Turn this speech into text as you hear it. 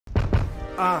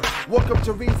Welcome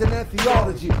to Reason and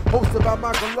Theology, hosted by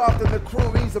Michael Loft and the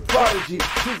crew. He's a prodigy,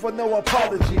 truth with no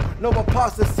apology, no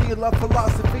apostasy, love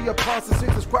philosophy, apostasy,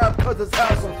 described cause it's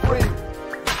house and free.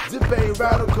 Debate,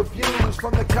 radical views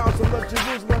from the Council of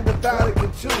Jerusalem, the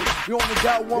Vatican too. We only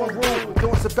got one rule,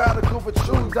 doing sabbatical for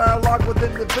true dialogue with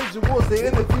individuals, they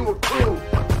interview a crew.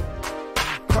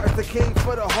 Christ the King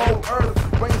for the whole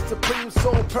earth, reigns supreme,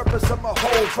 sole purpose of my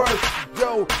whole verse.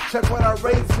 Yo, check what I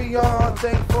raise beyond,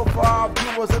 thankful for our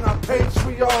viewers and our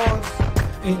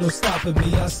Patreons. Ain't no stopping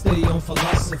me, I stay on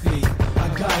philosophy.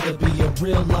 I gotta be a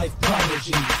real life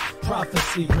prodigy.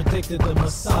 Prophecy predicted the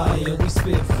Messiah. We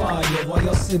spit fire while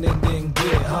y'all sinning then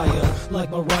get higher. Like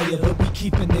Mariah, but we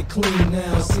keeping it clean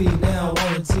now. See now,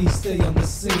 R&T stay on the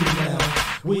scene now.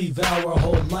 We vow our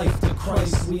whole life to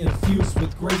Christ. We infuse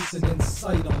with grace and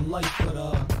insight on life. But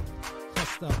let's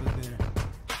stop it there.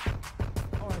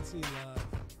 R&T live.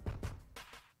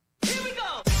 Here we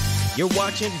go! You're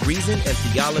watching Reason and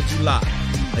Theology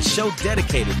Live, a show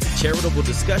dedicated to charitable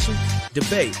discussion,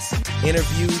 debates,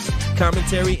 interviews,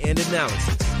 commentary, and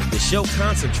analysis. The show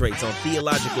concentrates on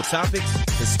theological topics,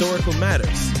 historical matters,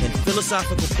 and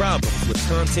philosophical problems with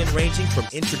content ranging from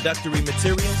introductory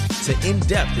material to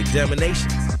in-depth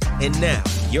examinations. And now,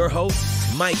 your host,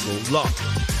 Michael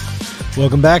Laughlin.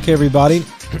 Welcome back, everybody.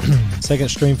 Second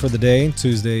stream for the day,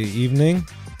 Tuesday evening.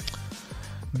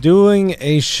 Doing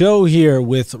a show here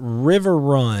with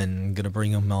Riverrun. Gonna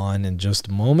bring him on in just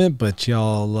a moment, but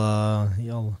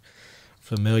y'all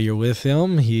familiar with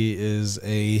him. He is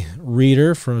a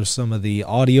reader from some of the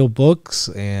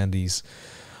audiobooks, and he's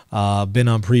been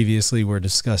on previously. We're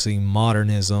discussing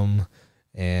modernism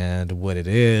and what it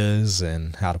is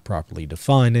and how to properly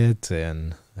define it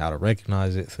and how to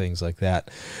recognize it, things like that.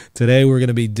 Today we're going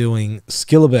to be doing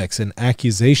Schillebeeckx and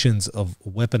Accusations of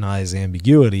Weaponized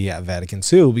Ambiguity at Vatican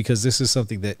II, because this is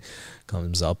something that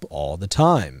comes up all the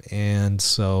time. And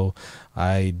so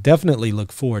I definitely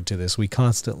look forward to this. We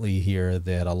constantly hear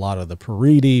that a lot of the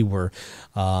paridi were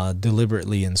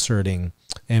deliberately inserting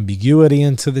ambiguity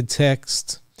into the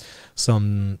text.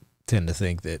 Some tend to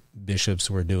think that bishops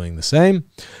were doing the same.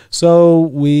 So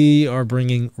we are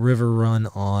bringing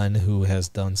Riverrun on, who has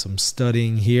done some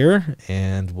studying here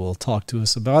and will talk to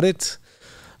us about it.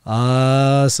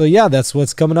 So yeah, that's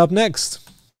what's coming up next.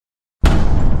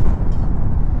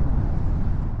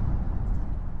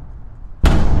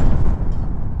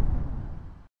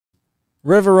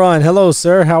 Riverrun, hello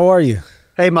sir, how are you?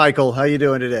 Hey Michael, how you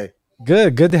doing today?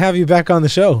 Good to have you back on the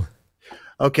show.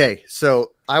 Okay,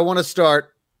 so I want to start.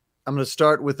 I'm going to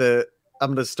start with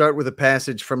a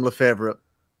passage from Lefebvre,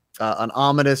 an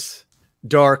ominous,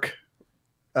 dark,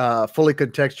 fully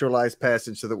contextualized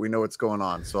passage, so that we know what's going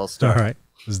on. So I'll start. All right,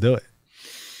 let's do it.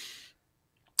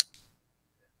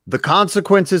 The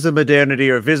consequences of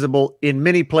modernity are visible in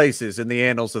many places in the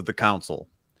annals of the Council.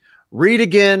 Read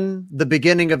again the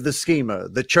beginning of the schema,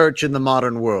 the Church in the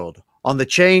modern world, on the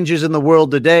changes in the world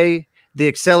today, the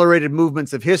accelerated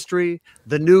movements of history,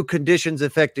 the new conditions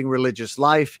affecting religious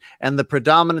life, and the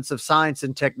predominance of science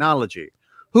and technology.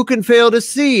 Who can fail to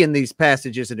see in these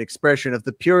passages an expression of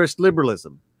the purest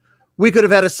liberalism? We could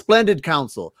have had a splendid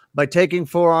council by taking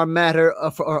for our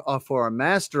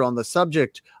master on the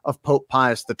subject of Pope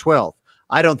Pius XII.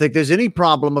 I don't think there's any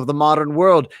problem of the modern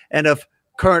world and of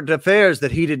current affairs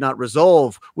that he did not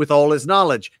resolve with all his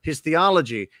knowledge, his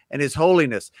theology, and his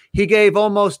holiness. He gave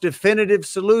almost definitive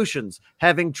solutions,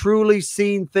 having truly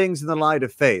seen things in the light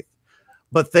of faith.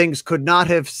 But things could not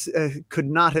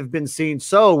have been seen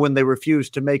so when they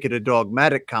refused to make it a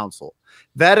dogmatic council.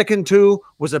 Vatican II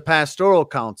was a pastoral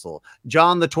council.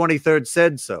 John the 23rd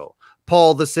said so.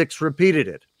 Paul VI repeated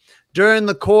it. During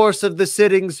the course of the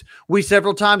sittings, we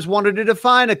several times wanted to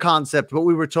define a concept, but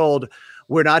we were told,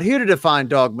 we're not here to define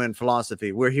dogma and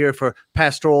philosophy. We're here for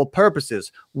pastoral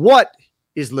purposes. What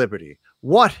is liberty?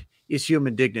 What is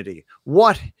human dignity?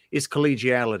 What is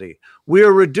collegiality? We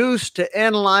are reduced to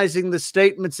analyzing the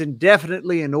statements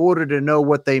indefinitely in order to know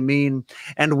what they mean,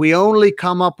 and we only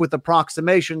come up with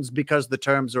approximations because the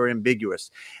terms are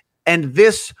ambiguous. And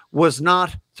this was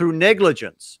not through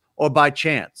negligence or by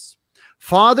chance.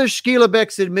 Father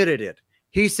Schillebeeckx admitted it.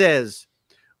 He says,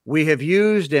 we have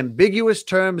used ambiguous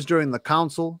terms during the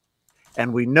council,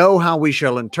 and we know how we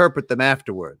shall interpret them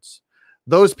afterwards.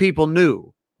 Those people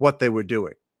knew what they were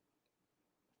doing.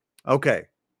 Okay,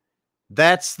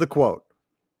 that's the quote.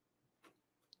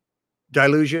 Did I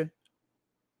lose you?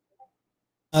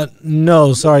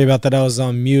 No, sorry about that. I was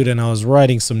on mute and I was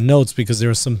writing some notes because there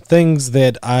were some things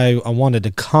that I wanted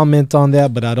to comment on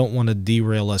that, but I don't want to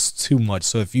derail us too much.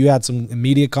 So if you had some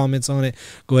immediate comments on it,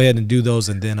 go ahead and do those,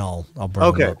 and then I'll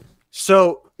bring them up.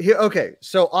 So here, okay.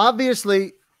 So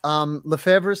obviously,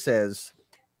 Lefebvre says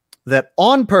that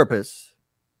on purpose,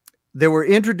 there were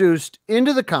introduced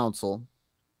into the council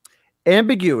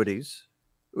ambiguities,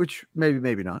 which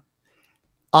maybe not.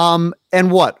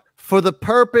 And what? For the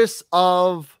purpose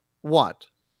of what?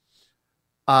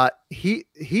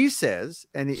 He says,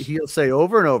 and he'll say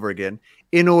over and over again,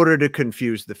 in order to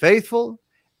confuse the faithful,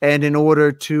 and in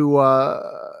order to,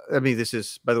 I mean, this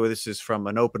is, by the way, this is from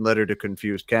an open letter to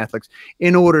confused Catholics,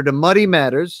 in order to muddy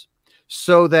matters,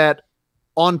 so that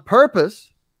on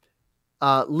purpose,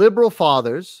 liberal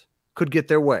fathers could get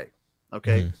their way.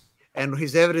 Okay. And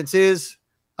his evidence is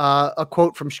a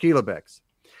quote from Schillebeeckx.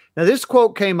 Now, this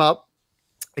quote came up.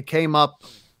 It came up,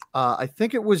 I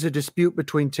think it was a dispute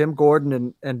between Tim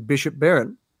Gordon and Bishop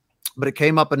Barron, but it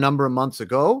came up a number of months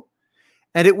ago.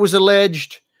 And it was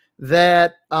alleged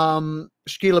that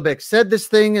Schillebeeckx said this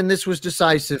thing, and this was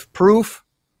decisive proof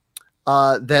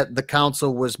that the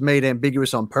council was made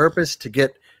ambiguous on purpose to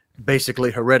get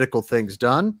basically heretical things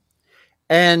done.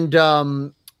 And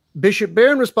Bishop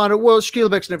Barron responded, well,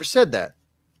 Schillebeeckx never said that.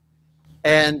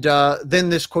 And then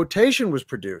this quotation was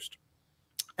produced.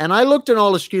 And I looked at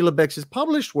all of Schillebeeckx's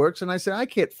published works, and I said, I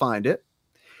can't find it.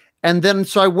 And then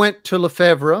so I went to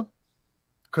Lefebvre,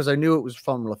 because I knew it was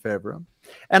from Lefebvre.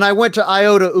 And I went to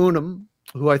Iota Unum,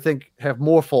 who I think have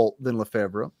more fault than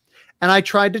Lefebvre. And I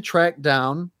tried to track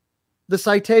down the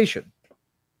citation.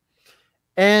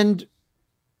 And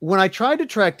when I tried to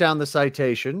track down the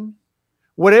citation,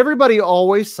 what everybody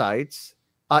always cites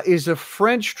is a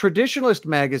French traditionalist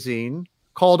magazine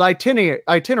called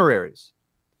Itineraries.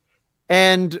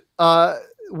 And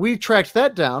we tracked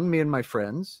that down, me and my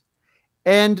friends.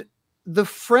 And the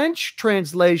French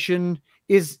translation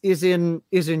is in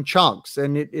chunks,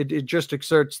 and it just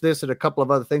exerts this and a couple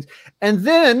of other things. And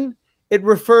then it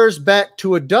refers back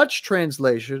to a Dutch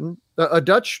translation, a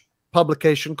Dutch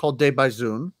publication called De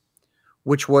Bijzoen,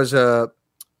 which was a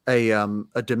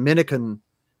Dominican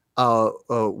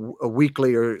a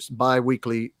weekly or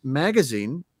bi-weekly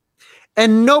magazine,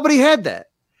 and nobody had that.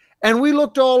 And we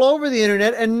looked all over the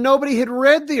internet, and nobody had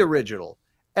read the original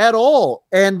at all.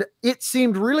 And it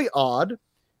seemed really odd,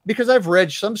 because I've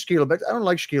read some Schillebeeckx. I don't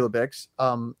like Schillebeeckx.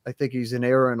 I think he's in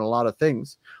error in a lot of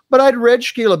things. But I'd read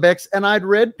Schillebeeckx, and I'd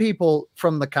read people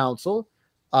from the council,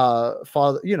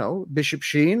 Bishop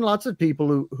Sheen, lots of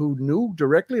people who knew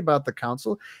directly about the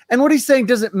council. And what he's saying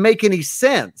doesn't make any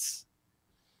sense,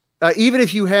 even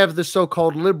if you have the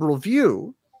so-called liberal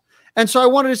view. And so I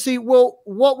wanted to see, well,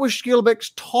 what was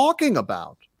Schillebeeckx talking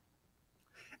about?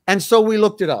 And so we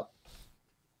looked it up.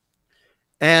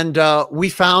 And we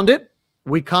found it.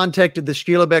 We contacted the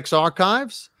Schillebeeckx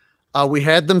archives. We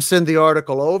had them send the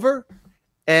article over.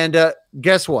 And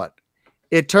guess what?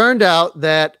 It turned out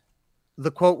that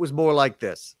the quote was more like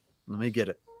this. Let me get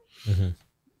it.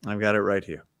 I've got it right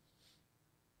here.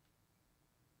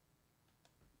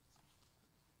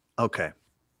 Okay.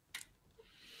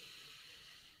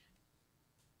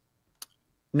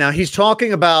 Now he's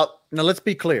talking about, now let's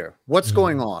be clear. What's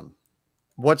going on?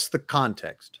 What's the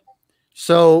context?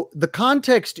 So the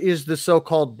context is the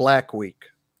so-called Black Week.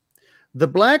 The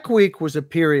Black Week was a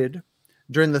period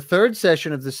during the third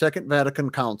session of the Second Vatican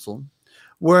Council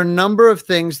where a number of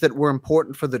things that were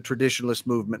important for the traditionalist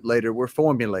movement later were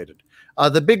formulated.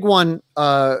 The big one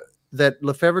that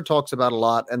Lefebvre talks about a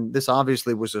lot, and this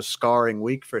obviously was a scarring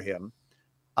week for him,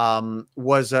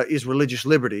 is religious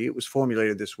liberty. It was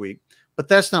formulated this week. But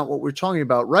that's not what we're talking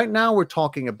about. Right now, we're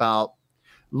talking about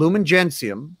Lumen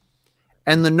Gentium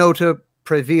and the Nota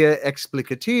Previa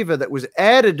Explicativa that was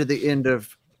added to the end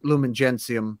of Lumen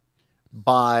Gentium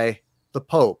by the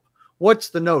Pope. What's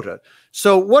the Nota?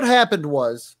 So what happened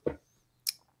was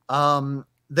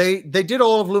they did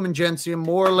all of Lumen Gentium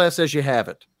more or less as you have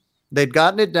it. They'd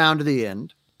gotten it down to the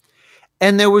end.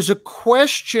 And there was a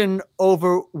question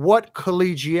over what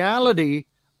collegiality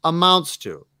amounts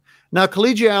to. Now,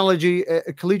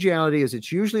 collegiality, as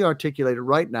it's usually articulated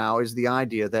right now, is the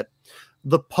idea that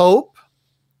the Pope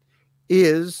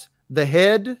is the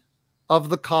head of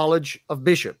the College of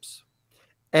Bishops,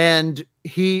 and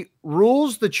he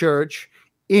rules the church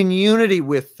in unity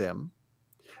with them,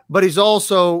 but he's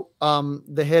also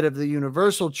the head of the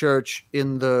universal church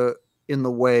in the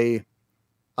way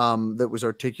that was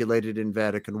articulated in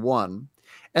Vatican I.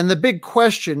 And the big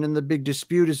question and the big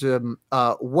dispute is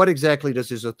what exactly does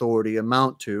his authority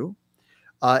amount to?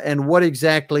 And what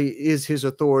exactly is his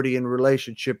authority in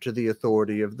relationship to the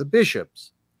authority of the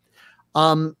bishops?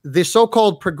 The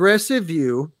so-called progressive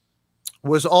view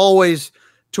was always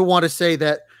to want to say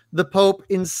that the Pope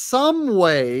in some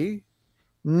way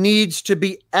needs to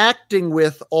be acting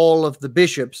with all of the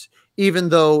bishops, even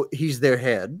though he's their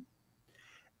head.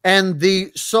 And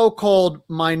the so-called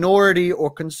minority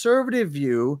or conservative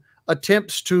view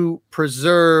attempts to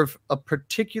preserve a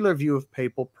particular view of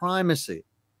papal primacy.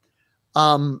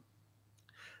 And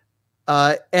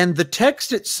the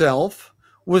text itself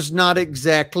was not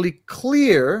exactly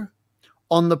clear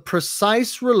on the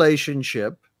precise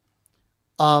relationship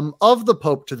of the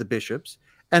Pope to the bishops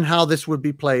and how this would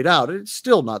be played out. It's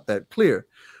still not that clear.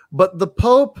 But the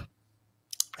Pope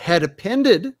had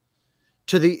appended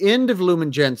to the end of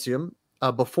Lumen Gentium,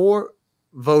 before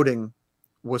voting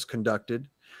was conducted,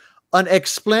 an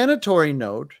explanatory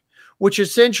note which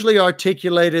essentially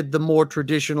articulated the more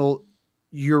traditional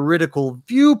juridical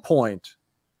viewpoint.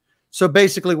 So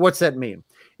basically, what's that mean?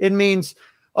 It means,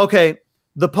 okay,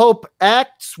 the Pope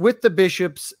acts with the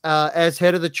bishops as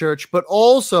head of the church, but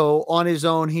also on his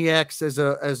own, he acts as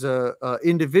a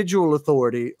individual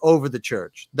authority over the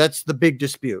church. That's the big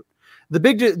dispute.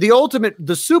 The ultimate,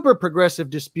 the super progressive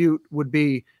dispute would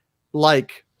be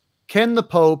like, can the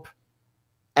Pope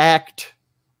act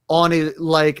on it,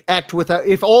 like act without,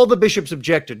 if all the bishops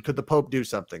objected, could the Pope do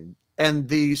something? And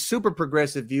the super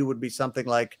progressive view would be something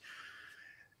like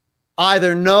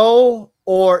either no,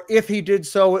 or if he did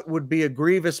so, it would be a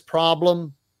grievous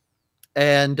problem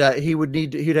and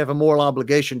he'd have a moral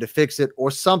obligation to fix it, or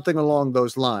something along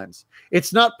those lines.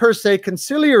 It's not per se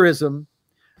conciliarism,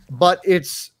 but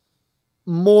it's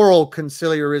moral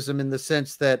conciliarism in the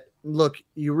sense that, look,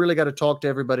 you really got to talk to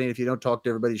everybody, and if you don't talk to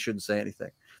everybody, you shouldn't say anything.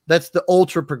 That's the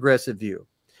ultra progressive view.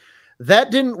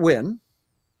 That didn't win.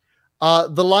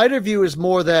 The lighter view is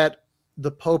more that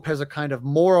the Pope has a kind of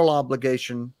moral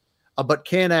obligation, but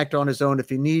can act on his own if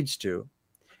he needs to.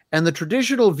 And the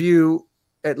traditional view,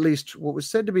 at least what was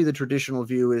said to be the traditional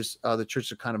view, is the church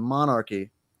is a kind of monarchy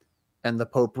and the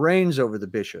Pope reigns over the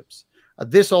bishops.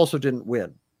 This also didn't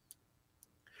win.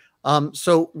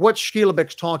 So what's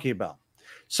Schillebeeckx talking about?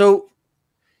 So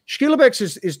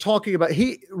Schillebeeckx is talking about,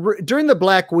 during the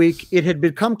Black Week, it had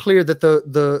become clear that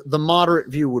the moderate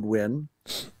view would win.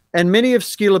 And many of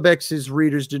Schillebeeckx's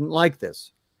readers didn't like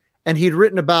this. And he'd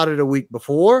written about it a week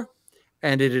before,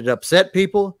 and it had upset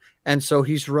people. And so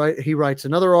he writes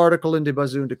another article in De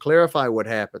Bazoun to clarify what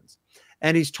happens.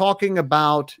 And he's talking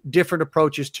about different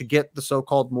approaches to get the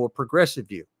so-called more progressive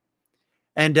view.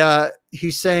 And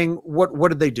he's saying, what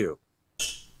did they do?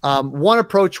 One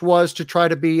approach was to try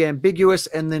to be ambiguous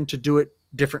and then to do it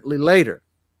differently later.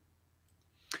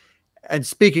 And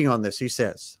speaking on this, he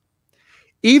says,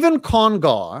 even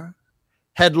Congar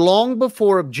had long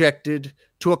before objected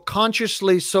to a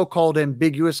consciously so-called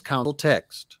ambiguous council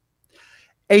text.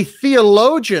 A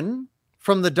theologian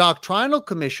from the Doctrinal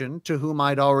Commission, to whom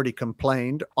I'd already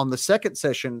complained on the second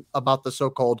session about the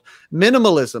so-called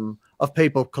minimalism of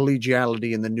papal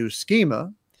collegiality in the new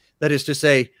schema, that is to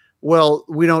say, well,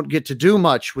 we don't get to do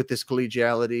much with this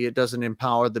collegiality. It doesn't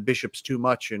empower the bishops too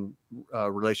much in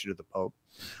relation to the Pope,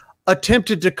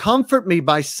 attempted to comfort me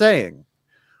by saying,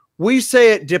 we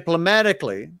say it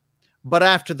diplomatically, but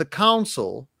after the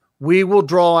council, we will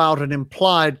draw out an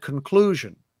implied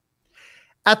conclusion.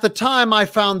 At the time, I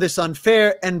found this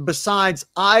unfair, and besides,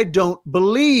 I don't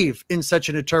believe in such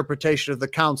an interpretation of the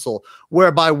council,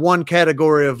 whereby one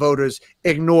category of voters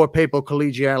ignore papal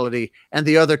collegiality and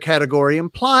the other category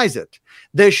implies it.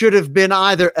 There should have been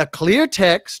either a clear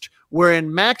text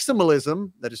wherein maximalism,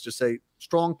 that is to say,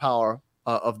 strong power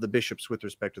of the bishops with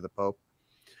respect to the Pope,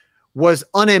 was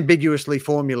unambiguously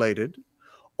formulated,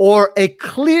 or a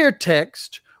clear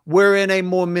text wherein a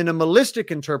more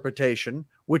minimalistic interpretation,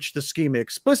 which the schema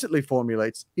explicitly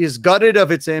formulates, is gutted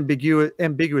of its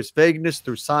ambiguous vagueness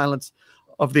through silence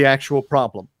of the actual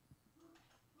problem.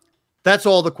 That's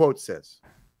all the quote says.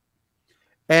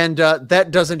 And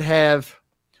that doesn't have,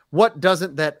 what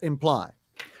doesn't that imply?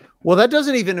 Well, that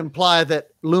doesn't even imply that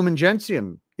Lumen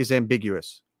Gentium is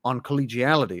ambiguous on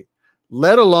collegiality,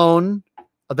 let alone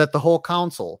that the whole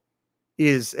council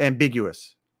is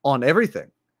ambiguous on everything,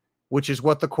 which is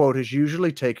what the quote has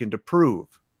usually taken to prove.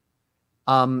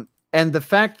 And the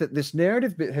fact that this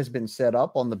narrative has been set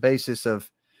up on the basis of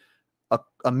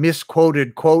a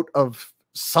misquoted quote of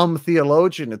some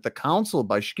theologian at the council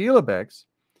by Schillebeeckx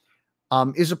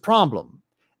is a problem.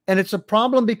 And it's a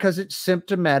problem because it's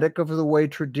symptomatic of the way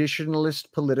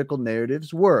traditionalist political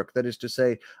narratives work. That is to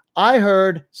say, I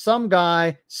heard some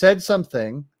guy said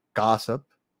something, gossip,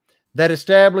 that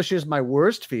establishes my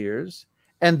worst fears,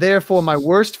 and therefore my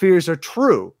worst fears are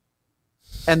true.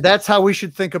 And that's how we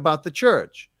should think about the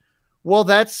church. Well,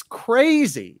 that's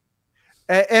crazy.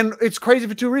 And it's crazy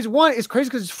for two reasons. One, it's crazy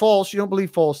because it's false. You don't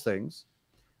believe false things.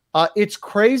 It's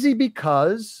crazy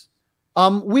because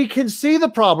we can see the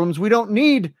problems. We don't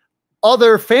need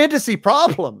other fantasy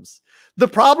problems. The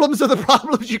problems are the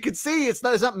problems you can see. It's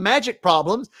not magic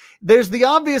problems. There's the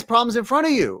obvious problems in front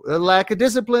of you. The lack of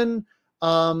discipline,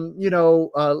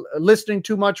 listening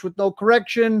too much with no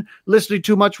correction, listening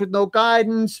too much with no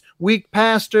guidance, weak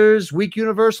pastors, weak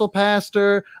universal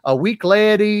pastor, a weak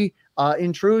laity,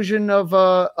 intrusion of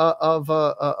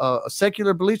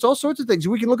secular beliefs, all sorts of things.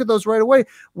 We can look at those right away.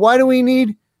 Why do we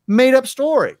need made up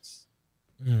stories?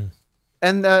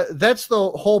 And that's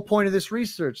the whole point of this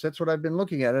research. That's what I've been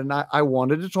looking at. And I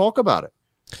wanted to talk about it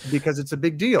because it's a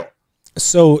big deal.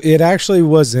 So it actually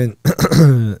wasn't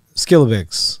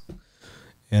Schillebeeckx,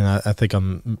 and I think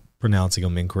I'm pronouncing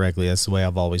them incorrectly. That's the way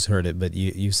I've always heard it. But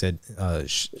you said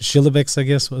Schillebeeckx, I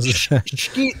guess, was it?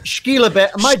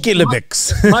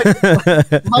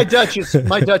 Schillebeeckx.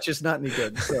 My Dutch is not any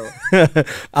good. So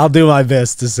I'll do my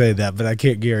best to say that, but I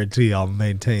can't guarantee I'll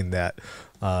maintain that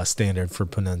standard for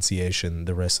pronunciation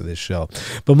the rest of this show.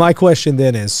 But my question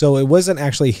then is, so it wasn't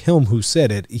actually him who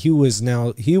said it. He was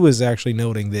actually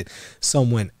noting that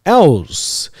someone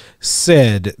else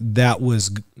said that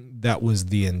was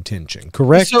the intention,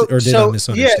 correct? Or did I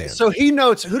misunderstand? Yeah, so he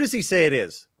notes, who does he say it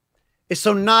is?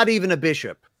 So not even a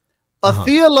bishop, a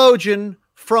theologian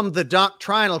from the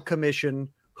Doctrinal Commission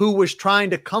who was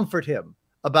trying to comfort him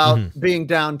about being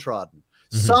downtrodden.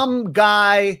 Some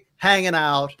guy hanging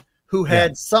out who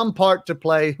had some part to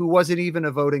play, who wasn't even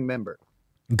a voting member,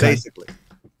 basically.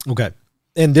 Okay.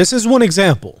 And this is one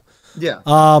example. Yeah.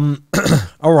 All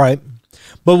right.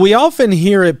 But we often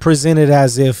hear it presented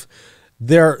as if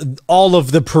all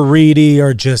of the paridi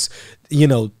are just,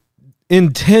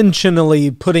 intentionally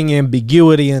putting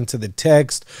ambiguity into the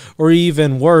text, or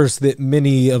even worse, that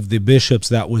many of the bishops,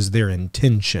 that was their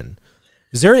intention.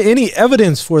 Is there any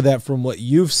evidence for that from what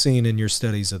you've seen in your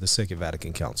studies of the Second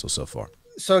Vatican Council so far?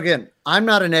 So again, I'm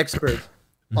not an expert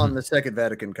on the Second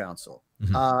Vatican Council.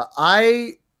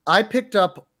 I picked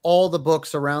up all the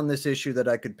books around this issue that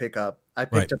I could pick up. I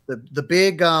picked up the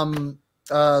big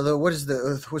what's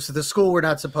the school we're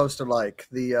not supposed to like?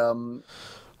 The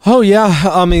oh yeah,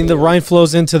 I mean the Rhine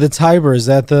flows into the Tiber. Is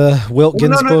that the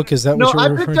Wiltgens book? Is that what you're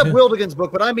referring to? No, I picked up Wiltgens'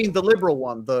 book, but I mean the liberal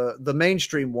one, the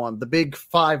mainstream one, the big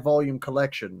 5-volume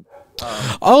collection.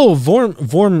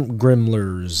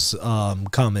 Vormgrimler's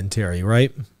commentary,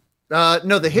 right?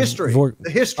 No, the history.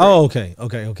 The history. Oh, okay.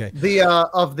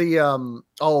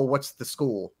 What's the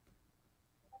school?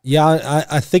 Yeah,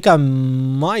 I think I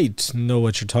might know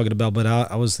what you're talking about, but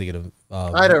I was thinking of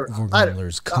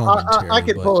Vormgrimler's commentary. I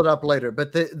could pull it up later,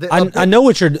 but I know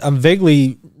what I'm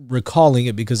vaguely recalling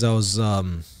it because I was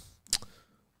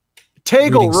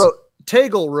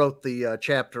Tegel wrote the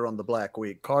chapter on the Black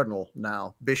Week. Cardinal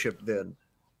now, bishop then.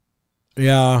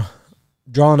 Yeah,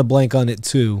 drawing a blank on it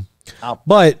too.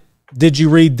 But did you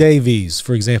read Davies,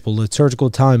 for example, liturgical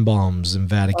time bombs in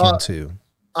Vatican II?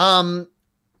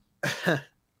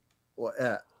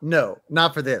 No,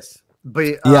 not for this.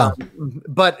 But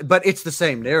but it's the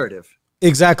same narrative.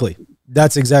 Exactly.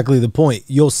 That's exactly the point.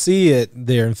 You'll see it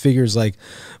there in figures like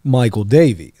Michael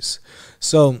Davies.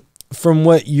 So from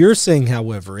what you're saying,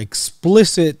 however,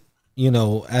 explicit,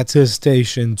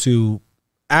 attestation to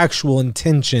actual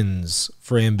intentions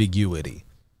for ambiguity.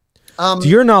 To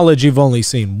your knowledge, you've only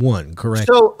seen one, correct?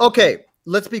 So, okay,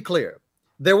 let's be clear.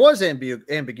 There was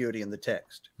ambiguity in the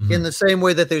text, in the same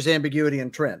way that there's ambiguity in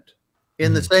Trent,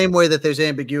 in the same way that there's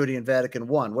ambiguity in Vatican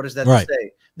I. What does that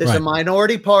say? There's a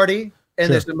minority party, and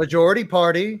there's a majority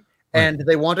party, and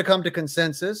they want to come to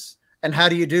consensus. And how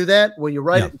do you do that? Well, you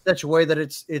write it in such a way that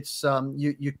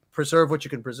you preserve what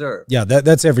you can preserve. Yeah,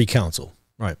 that's every council,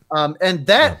 right? And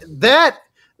that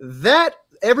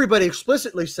everybody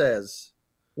explicitly says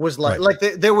was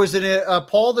there was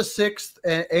Paul VI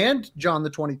and John the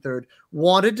 23rd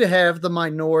wanted to have the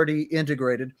minority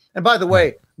integrated. And by the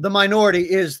way, the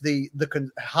minority is the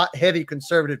heavy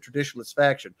conservative traditionalist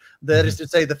faction. That is to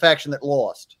say, the faction that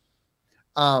lost.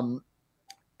 But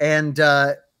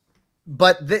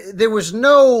there was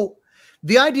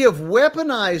the idea of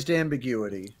weaponized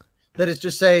ambiguity. That is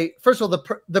to say, first of all,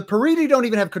 the paridi don't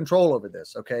even have control over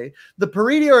this, okay? The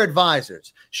paridi are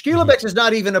advisors. Schillebeeckx is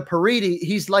not even a paridi.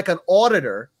 He's like an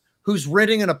auditor who's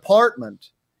renting an apartment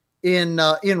in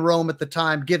Rome at the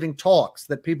time, giving talks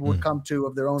that people would come to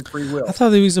of their own free will. I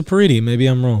thought he was a paridi. Maybe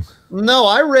I'm wrong. No,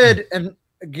 I read, and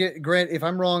Grant, if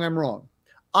I'm wrong, I'm wrong.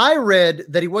 I read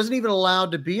that he wasn't even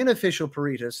allowed to be an official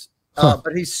peritus,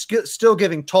 but he's still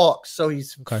giving talks, so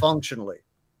he's functionally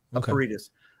a peritus.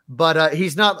 But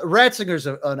he's not. Ratzinger's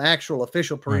an actual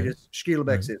official peritus.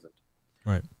 Schillebeeckx isn't.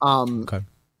 Right. And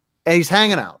he's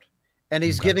hanging out, and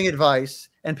he's giving advice,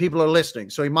 and people are listening.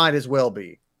 So he might as well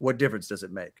be. What difference does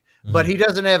it make? But he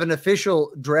doesn't have an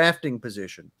official drafting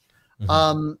position.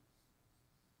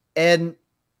 And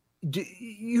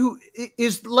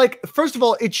is like, first of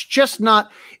all, it's just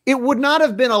not, it would not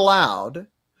have been allowed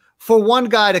for one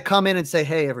guy to come in and say,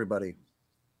 hey, everybody,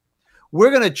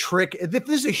 we're going to trick,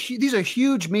 these are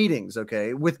huge meetings,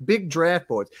 okay, with big draft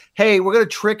boards. Hey, we're going to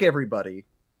trick everybody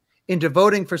into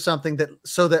voting for something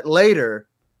so that later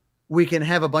we can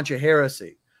have a bunch of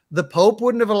heresy. The Pope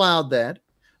wouldn't have allowed that.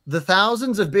 The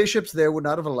thousands of bishops there would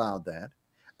not have allowed that.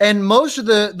 And most of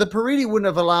the Paridi wouldn't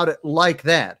have allowed it like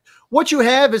that. What you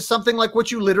have is something like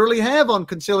what you literally have on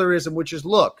conciliarism, which is,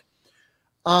 look,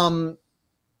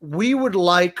 we would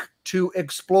like to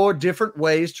explore different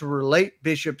ways to relate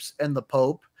bishops and the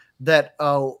Pope that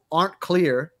aren't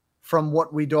clear from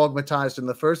what we dogmatized in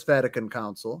the First Vatican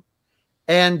Council.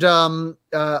 And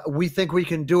we think we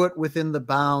can do it within the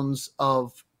bounds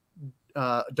of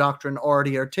doctrine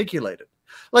already articulated.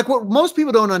 Like, what most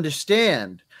people don't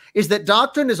understand is that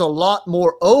doctrine is a lot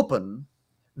more open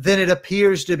than it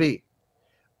appears to be.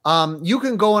 You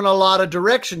can go in a lot of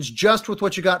directions just with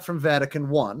what you got from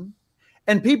Vatican I.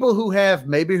 And people who have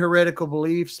maybe heretical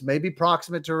beliefs, maybe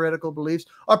proximate to heretical beliefs,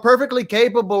 are perfectly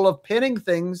capable of pinning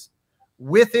things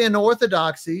within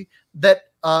orthodoxy that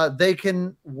they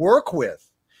can work with.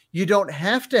 You don't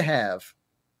have to have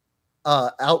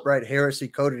outright heresy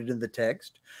coded in the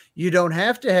text. You don't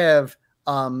have to have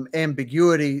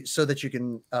ambiguity so that you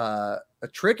can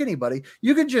trick anybody.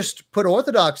 You can just put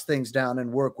orthodox things down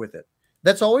and work with it.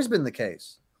 That's always been the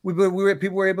case. People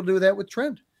were able to do that with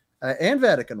Trent and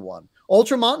Vatican I.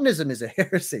 Ultramontanism is a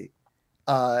heresy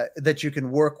that you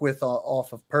can work with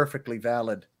off of perfectly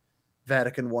valid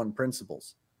Vatican I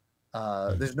principles.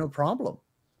 There's no problem.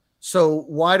 So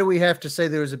why do we have to say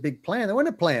there was a big plan? There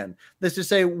wasn't a plan. There's to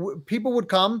say people would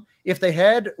come if they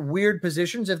had weird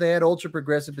positions, if they had ultra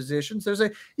progressive positions. There's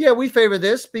yeah, we favor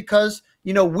this because,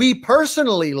 you know, we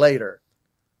personally later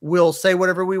will say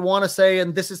whatever we want to say,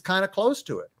 and this is kind of close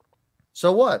to it.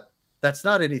 So what? That's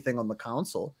not anything on the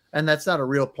council, and that's not a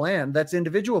real plan. That's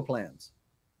individual plans,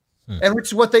 and which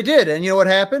is what they did. And you know what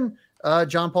happened?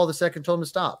 John Paul II told them to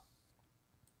stop,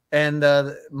 and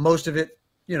most of it,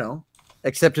 you know,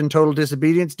 except in total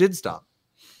disobedience, did stop.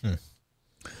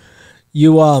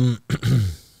 You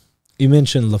you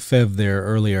mentioned Lefebvre there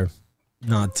earlier,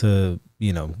 not to,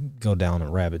 you know, go down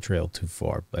a rabbit trail too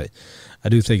far, but I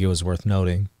do think it was worth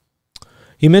noting.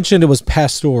 He mentioned it was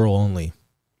pastoral only.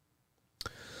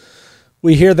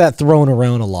 We hear that thrown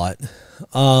around a lot.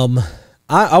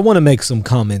 I want to make some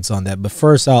comments on that, but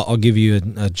first I'll give you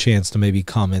a chance to maybe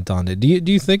comment on it. Do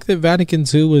you think that Vatican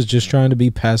II was just trying to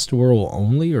be pastoral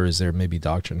only, or is there maybe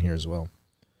doctrine here as well?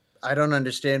 I don't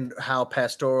understand how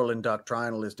pastoral and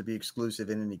doctrinal is to be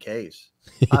exclusive in any case.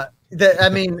 I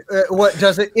mean, what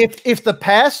does it? If the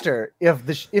pastor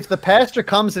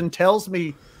comes and tells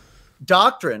me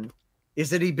doctrine,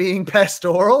 is it he being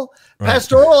pastoral? Right.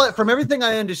 Pastoral, from everything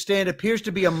I understand, appears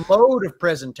to be a mode of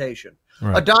presentation.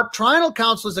 Right. A doctrinal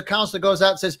council is a council that goes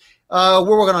out and says,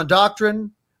 we're working on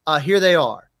doctrine. Here they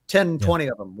are, 10, 20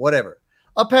 of them, whatever.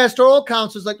 A pastoral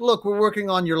council is like, look, we're working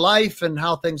on your life and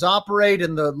how things operate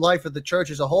and the life of the church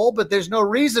as a whole. But there's no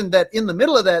reason that in the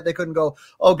middle of that, they couldn't go,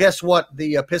 oh, guess what?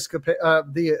 The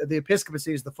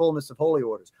episcopacy is the fullness of holy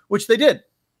orders, which they did.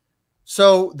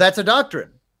 So that's a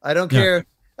doctrine. I don't care.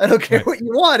 I don't care what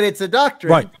you want. It's a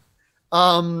doctrine. Right.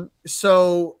 But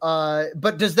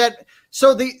does that,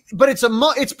 but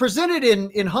it's presented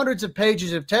in hundreds of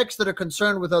pages of text that are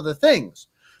concerned with other things.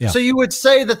 Yeah. So you would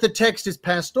say that the text is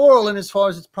pastoral, and as far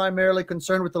as it's primarily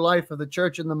concerned with the life of the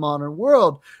church in the modern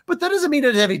world, but that doesn't mean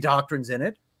it has heavy doctrines in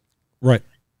it. Right.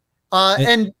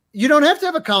 And you don't have to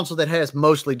have a council that has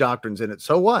mostly doctrines in it.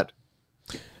 So what?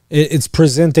 It's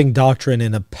presenting doctrine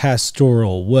in a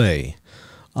pastoral way,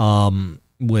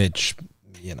 which,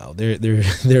 you know,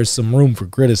 there's some room for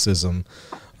criticism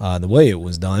the way it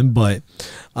was done. But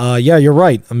yeah, you're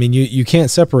right. I mean, you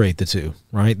can't separate the two,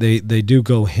 right? They do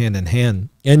go hand in hand.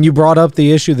 And you brought up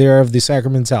the issue there of the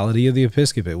sacramentality of the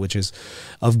episcopate, which is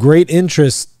of great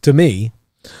interest to me,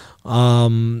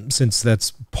 since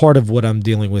that's part of what I'm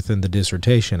dealing with in the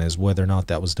dissertation, is whether or not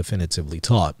that was definitively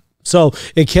taught. So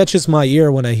it catches my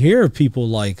ear when I hear people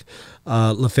like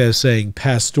Lefebvre saying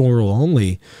pastoral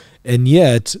only, and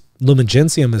yet Lumen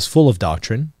Gentium is full of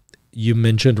doctrine. You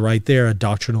mentioned right there a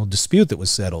doctrinal dispute that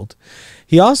was settled.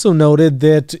 He also noted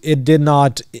that it did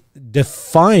not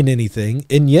define anything,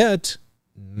 and yet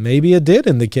maybe it did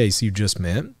in the case you just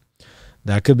meant.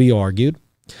 That could be argued.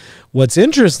 What's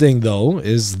interesting, though,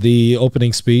 is the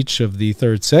opening speech of the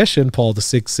third session. Paul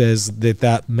VI says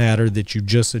that matter that you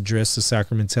just addressed, the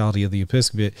sacramentality of the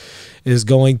episcopate, is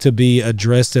going to be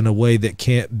addressed in a way that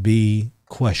can't be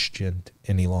questioned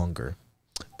any longer.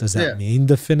 Does that mean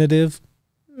definitive?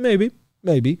 Maybe.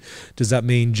 Maybe. Does that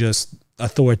mean just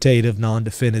authoritative,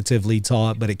 non-definitively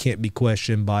taught, but it can't be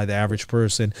questioned by the average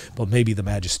person, but maybe the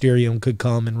magisterium could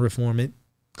come and reform it?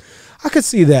 I could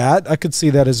see that. I could see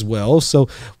that as well. So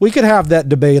we could have that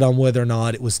debate on whether or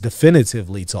not it was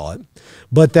definitively taught,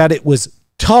 but that it was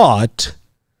taught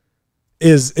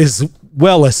is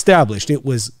well established. It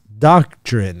was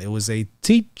doctrine. It was a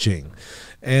teaching.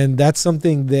 And that's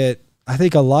something that I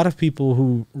think a lot of people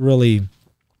who really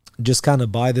just kind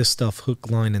of buy this stuff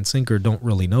hook, line, and sinker don't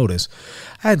really notice.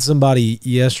 I had somebody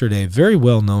yesterday, very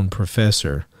well-known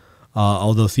professor,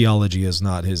 although theology is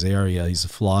not his area, he's a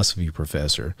philosophy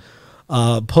professor,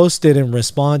 posted in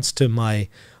response to my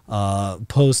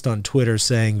post on Twitter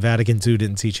saying Vatican II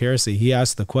didn't teach heresy. He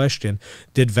asked the question,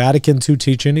 did Vatican II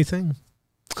teach anything?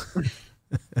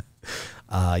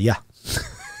 Yeah.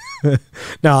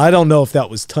 Now, I don't know if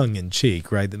that was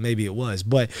tongue-in-cheek, right? That maybe it was.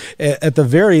 But at the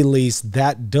very least,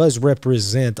 that does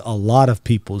represent a lot of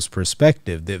people's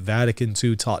perspective, that Vatican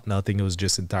II taught nothing. It was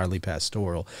just entirely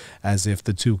pastoral, as if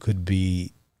the two could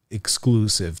be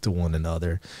exclusive to one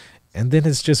another. And then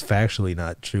it's just factually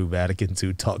not true. Vatican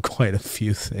II taught quite a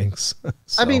few things.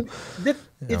 So, I mean,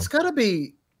 it's got to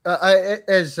be,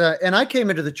 and I came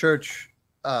into the church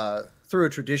through a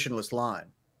traditionalist line.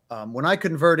 When I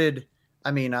converted, I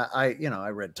mean, I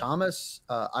read Thomas.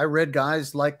 I read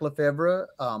guys like Lefebvre.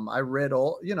 I read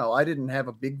all, I didn't have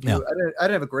a big view. Yeah. I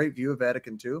didn't have a great view of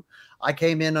Vatican II. I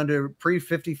came in under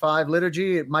pre-55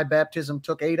 liturgy. My baptism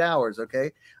took 8 hours.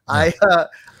 Okay. Yeah.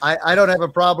 I don't have a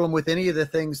problem with any of the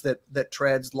things that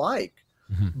trads like.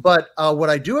 Mm-hmm. But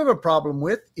what I do have a problem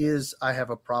with is I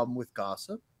have a problem with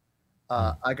gossip.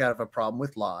 I got a problem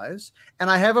with lies, and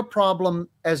I have a problem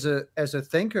as a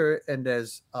thinker and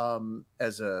as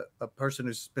a person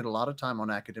who's spent a lot of time on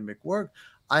academic work.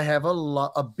 I have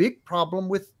a big problem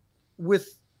with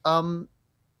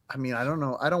I mean, I don't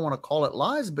know, I don't want to call it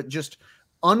lies, but just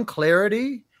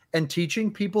unclarity and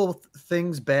teaching people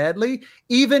things badly,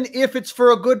 even if it's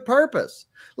for a good purpose.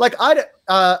 Like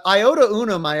iota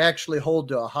unum, I actually hold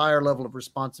to a higher level of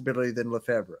responsibility than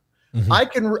Lefebvre. Mm-hmm.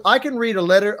 I can read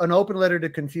an open letter to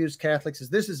confused Catholics.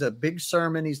 This is a big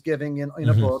sermon he's giving in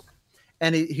a book,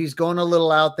 and he's going a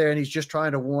little out there, and he's just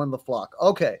trying to warn the flock.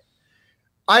 Okay,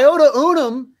 iota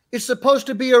unum is supposed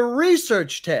to be a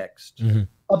research text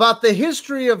about the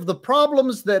history of the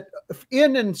problems that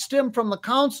in and stem from the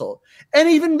council, and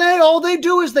even all they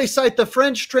do is they cite the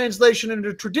French translation in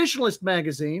a traditionalist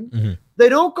magazine. Mm-hmm. They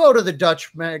don't go to the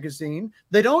Dutch magazine.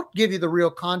 They don't give you the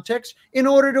real context. In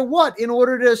order to what? In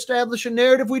order to establish a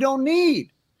narrative we don't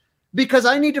need. Because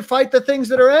I need to fight the things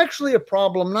that are actually a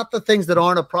problem, not the things that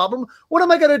aren't a problem. What am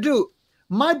I going to do?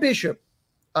 My bishop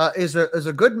is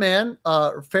a good man,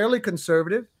 fairly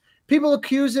conservative. People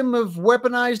accuse him of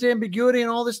weaponized ambiguity and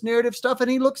all this narrative stuff,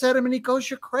 and he looks at him and he goes,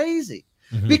 "You're crazy,"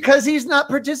 because he's not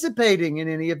participating in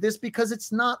any of this because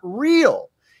it's not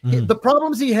real. The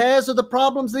problems he has are the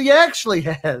problems that he actually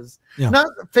has, not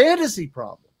fantasy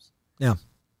problems. Yeah.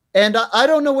 And I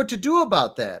don't know what to do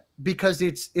about that, because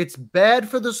it's bad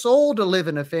for the soul to live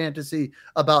in a fantasy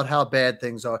about how bad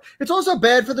things are. It's also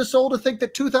bad for the soul to think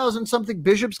that 2,000 something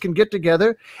bishops can get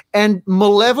together and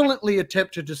malevolently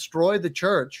attempt to destroy the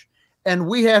church, and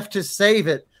we have to save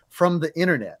it from the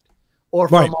internet or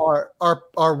from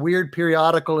our weird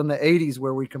periodical in the 80s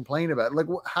where we complain about it. Like,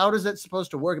 how does that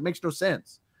supposed to work? It makes no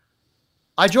sense.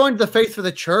 I joined the faith for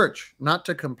the church, not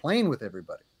to complain with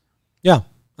everybody. Yeah.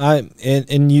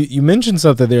 And you mentioned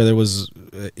something there that was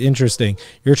interesting.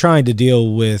 You're trying to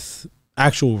deal with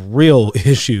actual real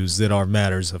issues that are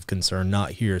matters of concern,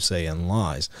 not hearsay and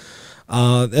lies.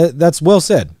 That's well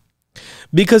said,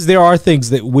 because there are things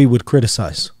that we would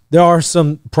criticize. There are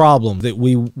some problems that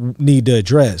we need to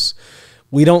address.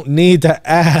 We don't need to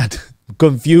add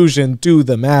confusion to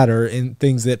the matter in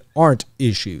things that aren't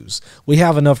issues. We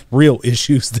have enough real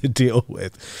issues to deal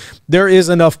with. There is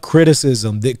enough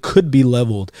criticism that could be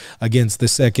leveled against the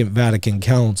Second Vatican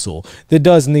Council that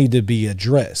does need to be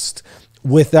addressed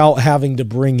without having to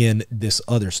bring in this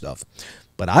other stuff.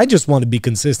 But I just want to be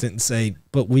consistent and say,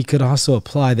 but we could also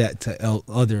apply that to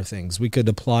other things. We could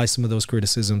apply some of those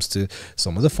criticisms to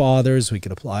some of the fathers. We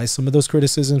could apply some of those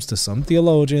criticisms to some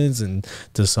theologians and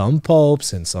to some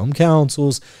popes and some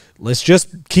councils. Let's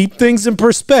just keep things in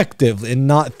perspective and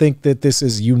not think that this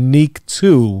is unique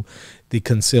to the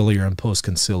conciliar and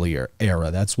post-conciliar era.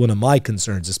 That's one of my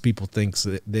concerns, is people think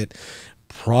that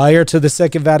prior to the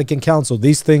Second Vatican Council,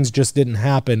 these things just didn't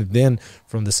happen. Then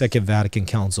from the Second Vatican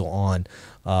Council on,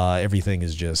 everything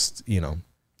is just,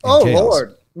 oh, chaos.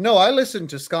 Lord. No, I listened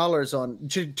to scholars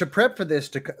to prep for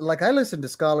this. I listened to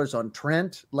scholars on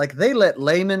Trent. Like, they let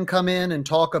laymen come in and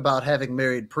talk about having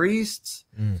married priests.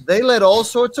 They let all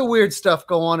sorts of weird stuff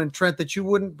go on in Trent that you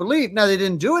wouldn't believe. Now, they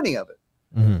didn't do any of it.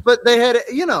 But they had,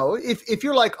 if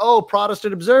you're like, oh,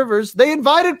 Protestant observers, they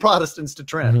invited Protestants to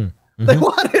Trent. They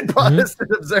wanted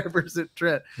Protestant observers at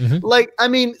Trent. Like, I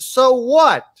mean, so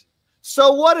what?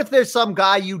 So what if there's some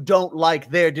guy you don't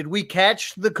like there? Did we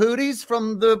catch the cooties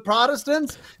from the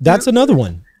Protestants? That's another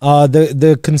one.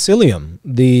 The concilium,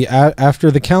 after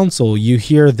the council, you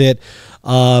hear that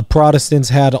Protestants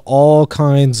had all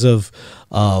kinds of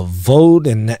vote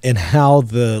and how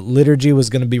the liturgy was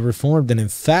going to be reformed. And in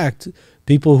fact,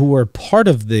 people who were part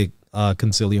of the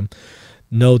concilium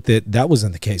note that that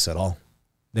wasn't the case at all.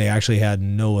 They actually had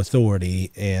no authority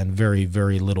and very,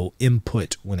 very little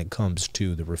input when it comes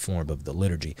to the reform of the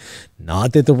liturgy.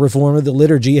 Not that the reform of the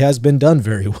liturgy has been done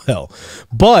very well,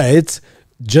 but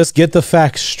just get the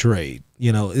facts straight,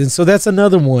 And so that's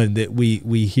another one that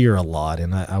we hear a lot,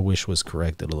 and I wish was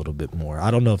corrected a little bit more. I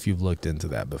don't know if you've looked into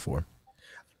that before.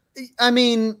 I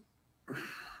mean,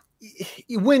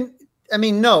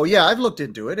 no, yeah, I've looked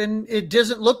into it, and it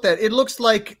doesn't look that. It looks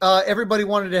like everybody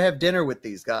wanted to have dinner with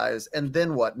these guys, and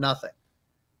then what? Nothing.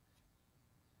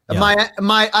 Yeah.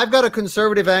 I've got a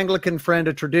conservative Anglican friend,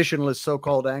 a traditionalist,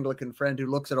 so-called Anglican friend, who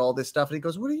looks at all this stuff and he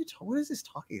goes, "What is this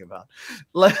talking about?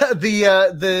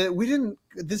 The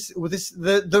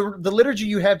liturgy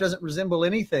you have doesn't resemble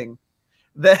anything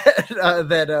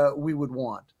that we would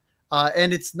want,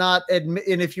 and it's not. And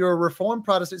if you're a Reformed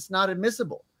Protestant, it's not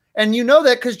admissible." And you know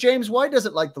that because James White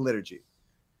doesn't like the liturgy.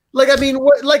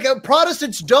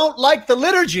 Protestants don't like the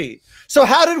liturgy. So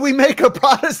how did we make a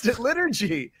Protestant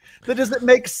liturgy? That doesn't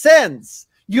make sense.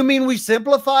 You mean we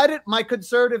simplified it? My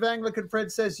conservative Anglican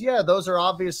friend says, yeah, those are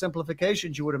obvious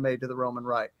simplifications you would have made to the Roman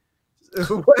Rite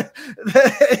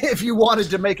if you wanted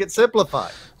to make it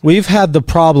simplified. We've had the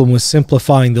problem with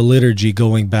simplifying the liturgy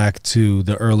going back to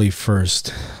the early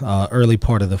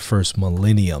part of the first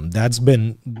millennium. That's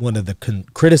been one of the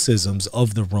criticisms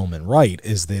of the Roman Rite,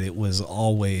 is that it was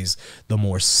always the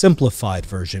more simplified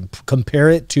version. Compare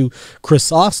it to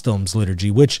Chrysostom's liturgy,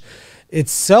 which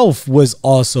itself was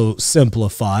also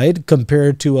simplified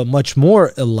compared to a much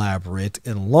more elaborate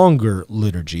and longer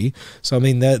liturgy. So, I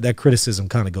mean, that criticism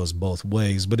kind of goes both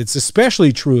ways, but it's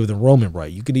especially true of the Roman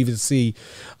Rite. You could even see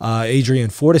Adrian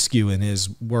Fortescue in his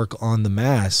work on the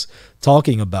Mass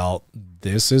talking about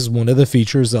this is one of the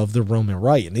features of the Roman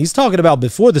Rite. And he's talking about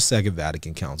before the Second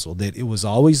Vatican Council, that it was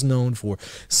always known for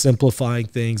simplifying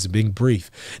things and being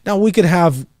brief. Now, we could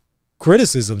have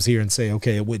criticisms here and say,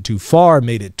 okay, it went too far,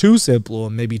 made it too simple,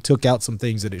 and maybe took out some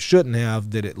things that it shouldn't have,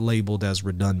 that it labeled as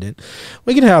redundant.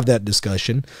 We can have that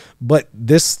discussion, but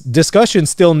this discussion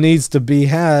still needs to be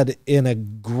had in a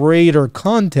greater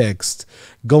context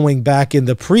going back in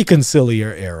the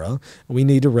pre-conciliar era. We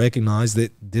need to recognize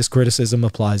that this criticism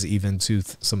applies even to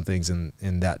some things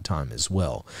in that time as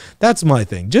well. That's my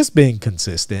thing, just being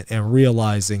consistent and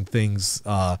realizing things,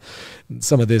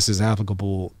 some of this is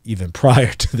applicable even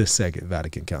prior to the Second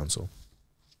Vatican Council.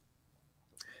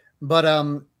 But,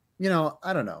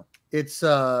 I don't know. It's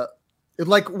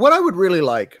like what I would really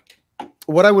like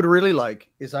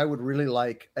is I would really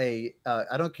like I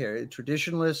don't care, a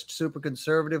traditionalist, super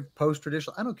conservative,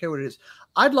 post-traditional, I don't care what it is.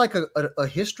 I'd like a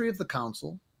history of the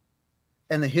council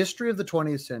and the history of the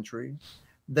 20th century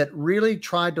that really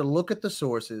tried to look at the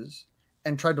sources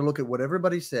and tried to look at what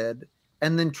everybody said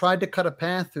and then tried to cut a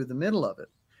path through the middle of it.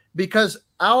 Because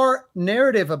our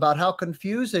narrative about how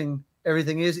confusing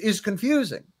everything is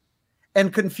confusing,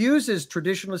 and confuses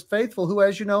traditionalist faithful who,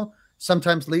 as you know,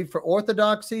 sometimes leave for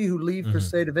orthodoxy, who leave for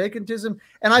sedevacantism.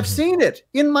 And I've seen it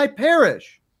in my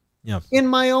parish, in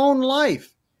my own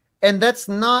life. And that's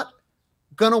not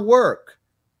going to work.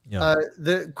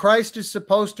 The Christ is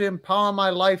supposed to empower my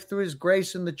life through his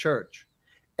grace in the church.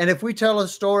 And if we tell a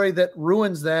story that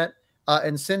ruins that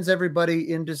and sends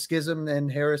everybody into schism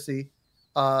and heresy,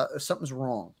 something's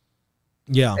wrong.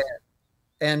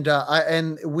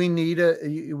 And we need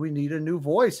a new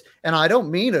voice. And I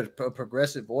don't mean a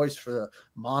progressive voice for the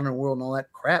modern world and all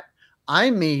that crap.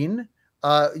 I mean,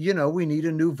 we need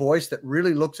a new voice that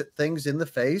really looks at things in the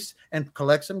face and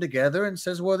collects them together and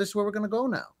says, well, this is where we're going to go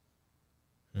now.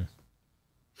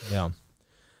 Yeah.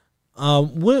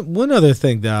 One other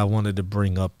thing that I wanted to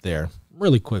bring up there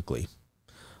really quickly,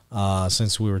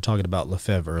 since we were talking about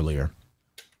Lefebvre earlier,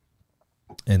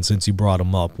 and since you brought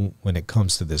him up when it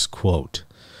comes to this quote,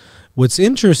 what's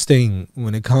interesting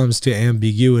when it comes to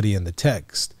ambiguity in the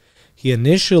text, he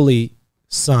initially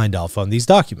signed off on these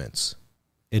documents.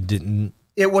 It didn't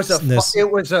It was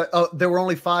there were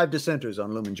only 5 dissenters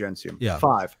on Lumen Gentium. Yeah.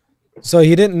 5. So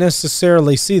he didn't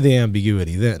necessarily see the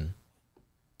ambiguity then.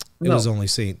 It No. was only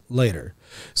seen later.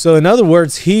 So in other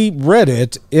words, he read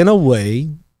it in a way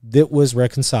that was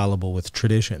reconcilable with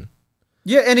tradition.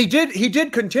 Yeah, and he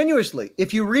did continuously.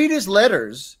 If you read his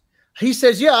letters, he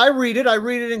says, yeah, I read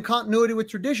it in continuity with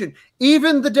tradition.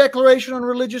 Even the Declaration on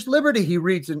Religious Liberty, he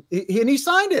reads and he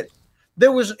signed it.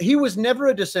 He was never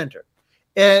a dissenter.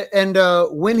 And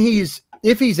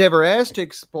if he's ever asked to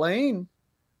explain,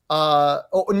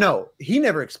 no, he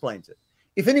never explains it.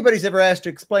 If anybody's ever asked to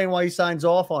explain why he signs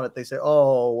off on it, they say,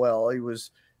 oh, well, he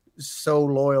was so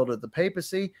loyal to the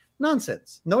papacy.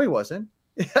 Nonsense. No, he wasn't.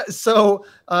 So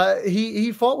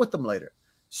he fought with them later.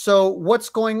 So what's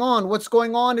going on? What's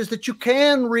going on is that you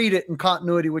can read it in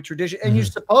continuity with tradition, and you're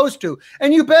supposed to,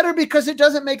 and you better, because it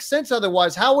doesn't make sense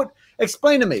otherwise. How would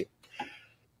explain to me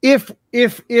if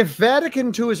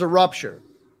Vatican II is a rupture,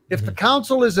 if the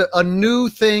council is a new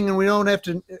thing and we don't have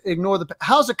to ignore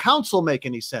how's a council make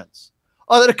any sense?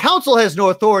 That a council has no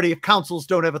authority if councils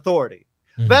don't have authority.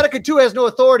 Vatican II has no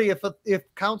authority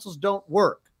if councils don't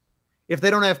work, if they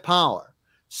don't have power.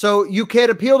 So you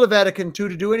can't appeal to Vatican II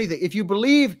to do anything. If you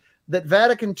believe that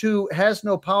Vatican II has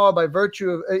no power by virtue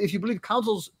of, if you believe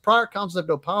prior councils have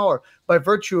no power by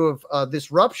virtue of this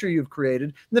rupture you've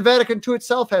created, then the Vatican II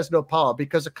itself has no power,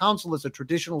 because a council is a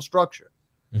traditional structure.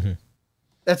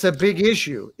 That's a big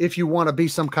issue if you want to be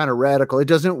some kind of radical. It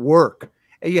doesn't work.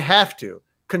 And you have to.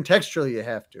 Contextually, you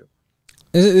have to.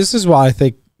 This is why I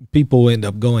think people end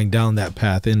up going down that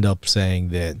path, end up saying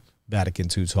that Vatican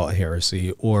II taught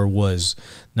heresy or was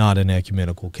not an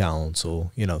ecumenical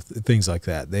council, things like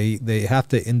that. They have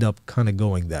to end up kind of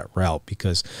going that route,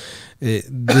 because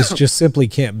this just simply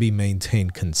can't be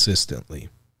maintained consistently.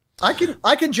 I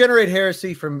can generate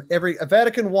heresy from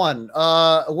Vatican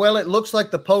I. Well, it looks like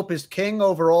the Pope is king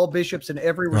over all bishops in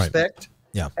every respect.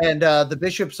 Yeah. And the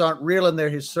bishops aren't real and they're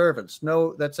his servants.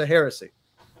 No, that's a heresy.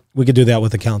 We could do that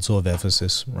with the Council of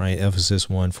Ephesus, right? Ephesus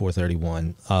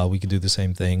 1:431. We could do the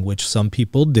same thing, which some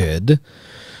people did.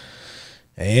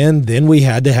 And then we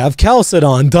had to have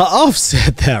Chalcedon to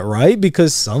offset that, right?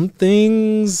 Because some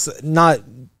things, not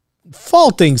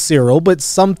faulting Cyril, but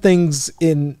some things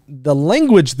in the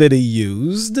language that he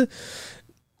used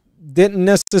didn't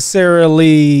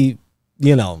necessarily,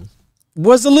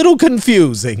 was a little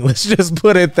confusing. Let's just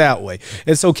put it that way.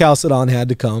 And so Chalcedon had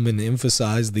to come and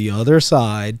emphasize the other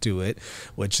side to it,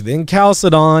 which then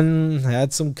Chalcedon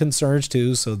had some concerns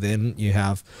too. So then you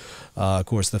have, of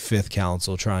course, the Fifth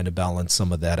Council trying to balance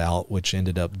some of that out, which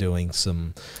ended up doing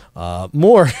some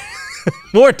more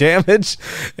damage.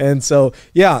 And so,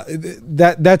 yeah,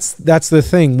 that's the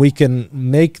thing. We can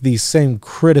make these same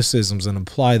criticisms and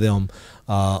apply them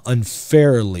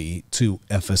unfairly to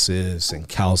Ephesus and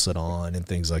Chalcedon and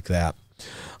things like that.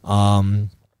 And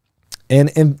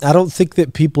I don't think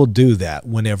that people do that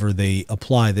whenever they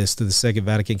apply this to the Second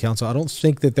Vatican Council. I don't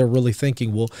think that they're really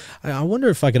thinking, well, I wonder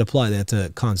if I could apply that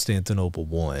to Constantinople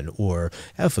I or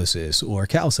Ephesus or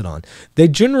Chalcedon. They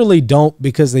generally don't,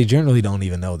 because they generally don't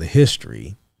even know the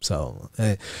history. So,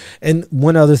 and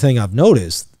one other thing I've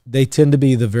noticed, they tend to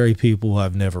be the very people who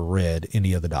have never read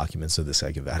any of the documents of the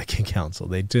Second Vatican Council.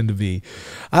 They tend to be,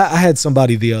 I had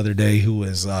somebody the other day who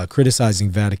was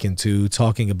criticizing Vatican II,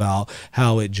 talking about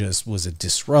how it just was a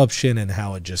disruption and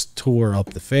how it just tore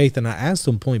up the faith. And I asked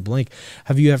him point blank,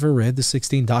 have you ever read the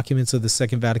 16 documents of the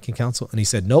Second Vatican Council? And he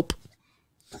said, nope.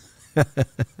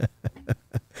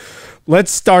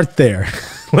 Let's start there.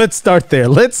 Let's start there.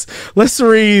 Let's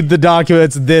read the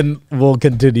documents, and then we'll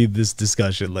continue this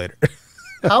discussion later.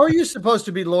 How are you supposed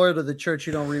to be loyal to the church?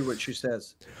 You don't read what she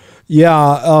says.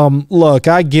 Yeah, look,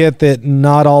 I get that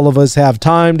not all of us have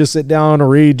time to sit down and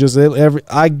read just every.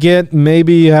 I get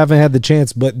maybe you haven't had the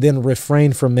chance, but then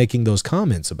refrain from making those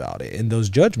comments about it and those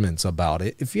judgments about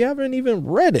it if you haven't even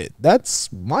read it.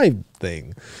 That's my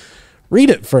thing. Read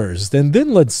it first, and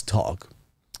then let's talk.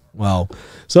 Well,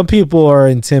 some people are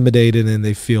intimidated and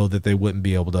they feel that they wouldn't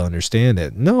be able to understand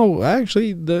it. No,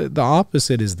 actually, the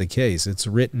opposite is the case. It's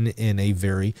written in a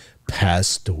very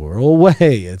pastoral way.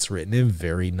 It's written in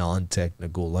very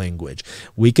non-technical language.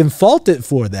 We can fault it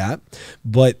for that,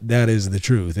 but that is the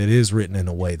truth. It is written in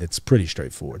a way that's pretty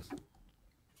straightforward.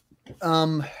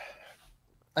 I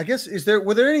guess,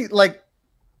 were there any,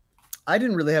 I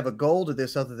didn't really have a goal to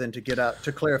this other than to get out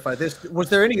to clarify this. Was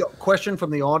there any question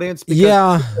from the audience? Because,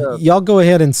 yeah, y'all go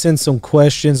ahead and send some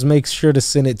questions. Make sure to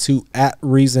send it to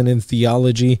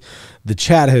 @ReasonandTheology. The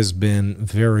chat has been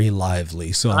very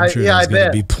lively, so I'm sure there's going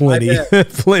to be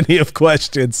plenty of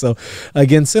questions. So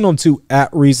again, send them to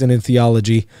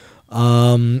 @ReasonandTheology.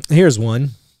 Here's one.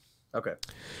 Okay.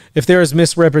 If there is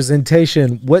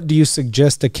misrepresentation, what do you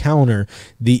suggest to counter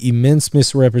the immense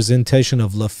misrepresentation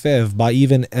of Lefebvre by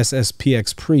even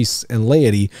SSPX priests and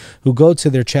laity who go to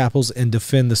their chapels and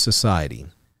defend the society?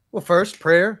 Well, first,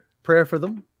 prayer for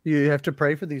them. You have to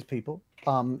pray for these people.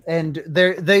 And I'm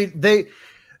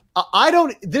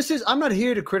not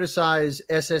here to criticize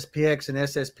SSPX and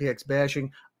SSPX bashing.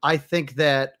 I think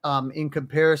that in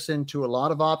comparison to a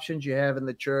lot of options you have in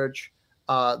the church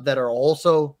that are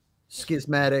also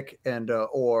schismatic and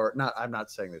or not, I'm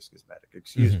not saying they're schismatic,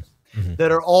 excuse me,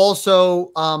 that are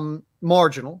also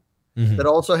marginal, that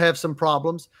also have some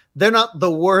problems. They're not the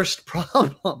worst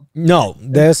problem. No,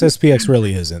 the SSPX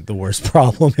really isn't the worst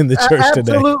problem in the church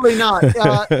today. Absolutely not.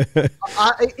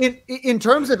 In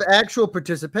terms of actual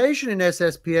participation in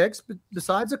SSPX,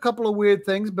 besides a couple of weird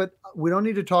things, but we don't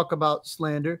need to talk about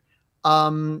slander.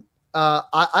 I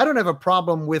don't have a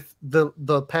problem with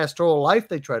the pastoral life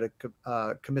they try to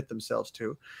commit themselves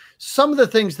to. Some of the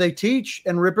things they teach,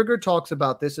 and Ripperger talks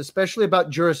about this, especially about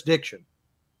jurisdiction,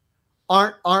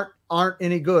 aren't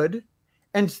any good.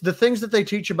 And the things that they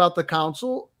teach about the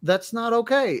council, that's not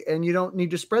okay. And you don't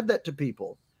need to spread that to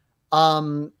people.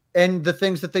 And the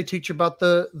things that they teach about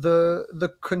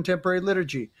the contemporary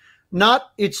liturgy,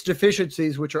 not its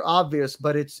deficiencies, which are obvious,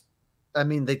 but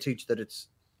they teach that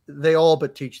they all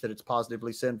but teach that it's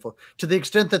positively sinful to the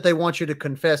extent that they want you to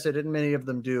confess it. And many of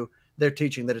them do. They're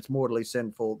teaching that it's mortally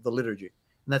sinful, the liturgy.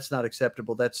 And that's not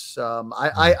acceptable. That's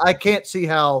I can't see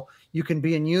how you can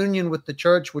be in union with the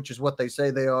church, which is what they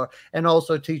say they are, and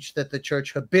also teach that the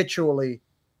church habitually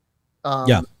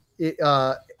errs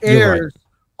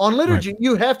on liturgy. Right.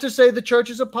 You have to say the church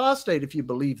is apostate if you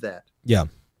believe that. Yeah,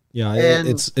 and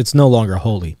it's no longer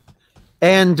holy.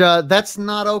 And that's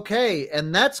not okay.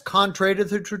 And that's contrary to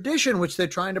the tradition, which they're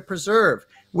trying to preserve,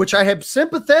 which I am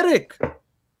sympathetic.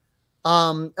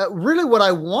 Really what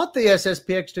I want the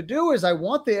SSPX to do is I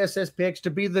want the SSPX to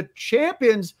be the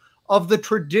champions of the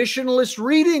traditionalist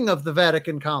reading of the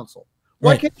Vatican Council.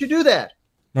 Why can't you do that?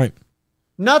 Right.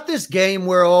 Not this game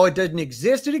where, it didn't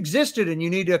exist. It existed and you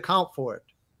need to account for it.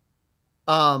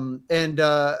 But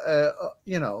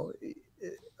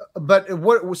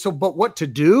what to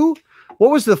do? What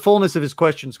was the fullness of his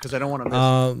questions? Because I don't want to miss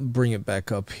it. Bring it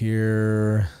back up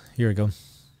here. Here we go.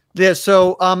 Yeah.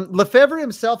 So Lefebvre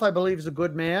himself, I believe, is a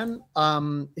good man.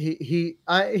 He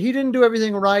didn't do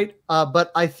everything right,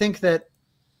 but I think that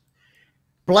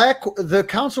the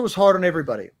council was hard on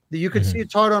everybody. You could see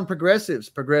it's hard on progressives.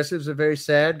 Progressives are very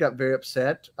sad, got very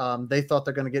upset. They thought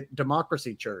they're going to get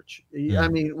democracy church. I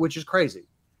mean, which is crazy.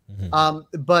 I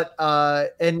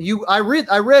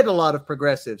read a lot of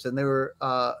progressives, and they were,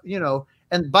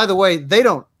 and by the way, they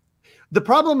don't. The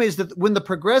problem is that when the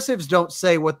progressives don't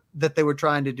say that they were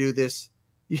trying to do this,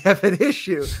 you have an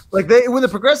issue. Like when the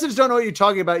progressives don't know what you're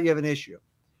talking about, you have an issue.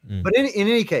 But in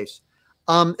any case,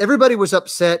 everybody was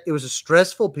upset. It was a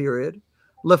stressful period.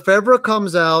 Lefebvre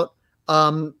comes out.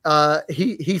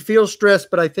 He feels stressed,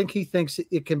 but I think he thinks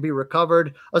it can be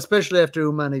recovered, especially after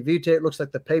Humanae Vitae. It looks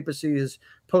like the papacy is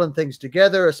pulling things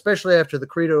together, especially after the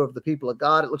Credo of the People of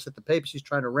God. It looks like the papacy is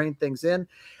trying to rein things in.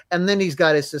 And then he's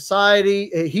got his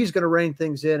society. He's going to rein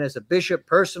things in as a bishop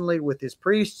personally with his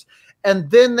priests.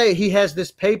 And then he has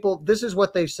this papal, this is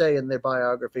what they say in their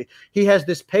biography. He has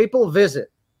this papal visit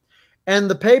and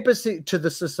the papacy to the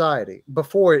society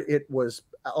before it was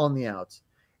on the outs.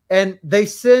 And they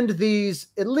send these,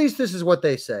 at least this is what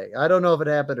they say. I don't know if it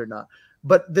happened or not,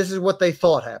 but this is what they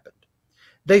thought happened.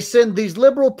 They send these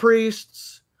liberal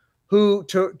priests who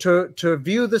to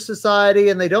view the society,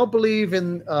 and they don't believe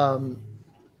in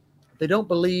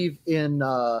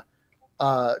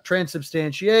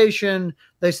transubstantiation.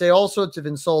 They say all sorts of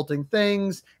insulting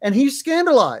things, and he's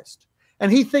scandalized. And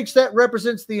he thinks that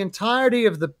represents the entirety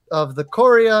of the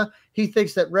Curia. He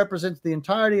thinks that represents the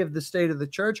entirety of the state of the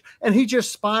church. And he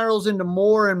just spirals into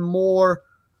more and more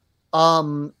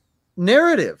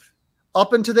narrative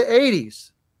up into the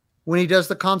 80s when he does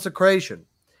the consecration.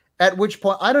 At which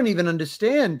point, I don't even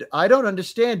understand. I don't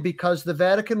understand because the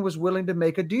Vatican was willing to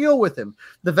make a deal with him.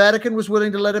 The Vatican was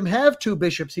willing to let him have 2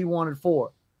 bishops. He wanted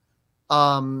 4.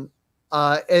 And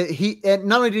not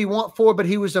only did he want 4, but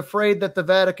he was afraid that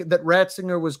that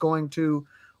Ratzinger was going to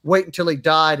wait until he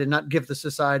died and not give the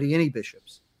society any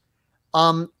bishops.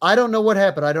 I don't know what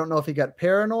happened. I don't know if he got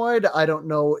paranoid. I don't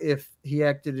know if he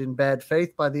acted in bad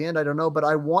faith by the end. I don't know, but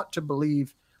I want to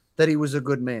believe that he was a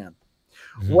good man.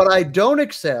 Mm-hmm. What I don't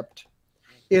accept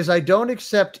is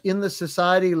in the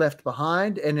society left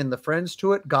behind and in the friends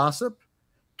to it, gossip,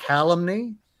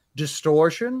 calumny,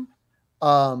 distortion,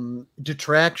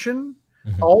 detraction,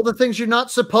 all the things you're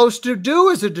not supposed to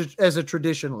do as a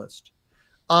traditionalist.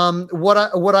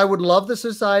 What I would love the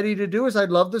society to do is I'd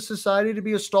love the society to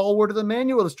be a stalwart of the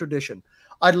manualist tradition.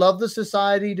 I'd love the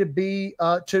society to be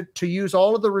to use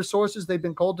all of the resources they've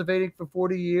been cultivating for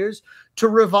 40 years to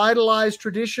revitalize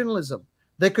traditionalism.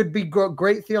 They could be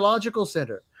great theological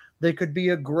center. They could be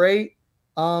a great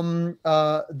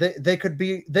they could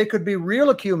be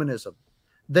real ecumenism.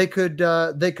 They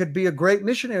could be a great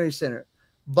missionary center.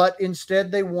 But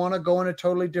instead they want to go in a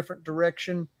totally different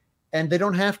direction, and they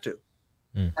don't have to.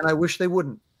 And I wish they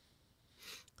wouldn't.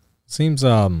 Seems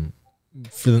from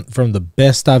the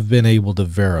best I've been able to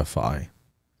verify,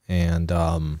 and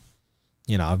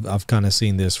you know, I've kind of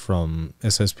seen this from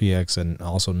SSPX and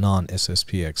also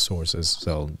non-SSPX sources,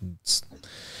 so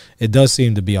it does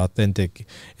seem to be authentic.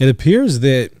 It appears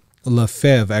that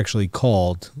Lefebvre actually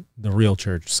called the real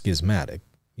church schismatic.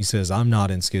 He says, I'm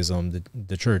not in schism.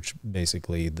 The church,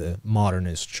 basically, the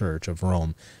modernist church of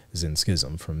Rome, is in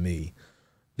schism from me.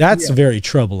 That's very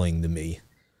troubling to me.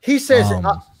 He says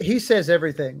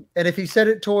everything. And if he said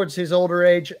it towards his older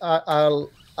age,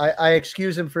 I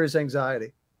excuse him for his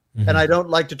anxiety. And I don't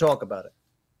like to talk about it.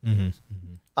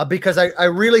 Because I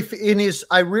really, in his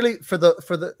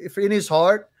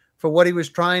heart, for what he was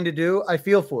trying to do, I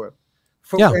feel for him.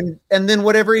 And then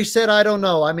whatever he said, I don't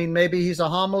know. I mean, maybe he's a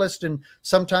homilist, and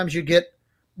sometimes you get,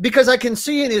 because I can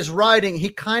see in his writing,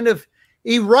 he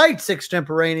writes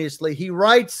extemporaneously. He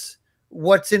writes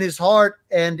what's in his heart,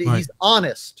 and he's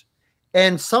honest.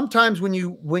 And sometimes when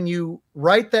you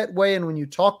write that way and when you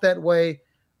talk that way,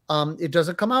 it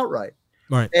doesn't come out right.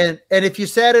 Right. And if you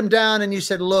sat him down and you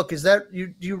said, look, is that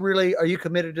you really, are you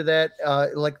committed to that?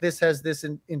 Like this has this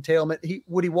entailment.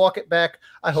 Would he walk it back?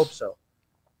 I hope so.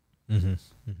 And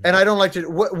I don't like to.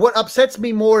 What upsets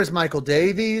me more is Michael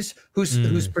Davies,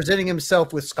 who's presenting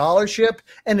himself with scholarship,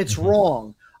 and it's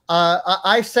wrong.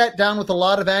 I sat down with a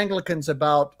lot of Anglicans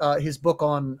about his book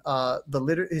on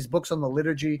his books on the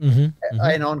liturgy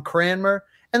and on Cranmer,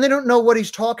 and they don't know what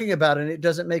he's talking about, and it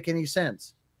doesn't make any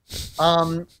sense.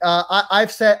 I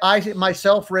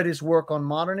myself read his work on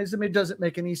modernism. It doesn't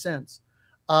make any sense.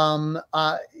 Iota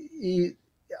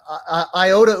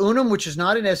Unum, which is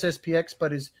not in SSPX,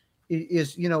 but is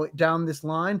down this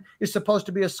line, is supposed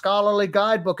to be a scholarly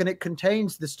guidebook, and it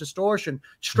contains this distortion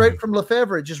straight from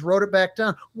Lefebvre. It just wrote it back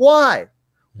down. Why?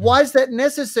 Why is that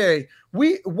necessary?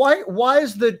 Why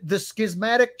is the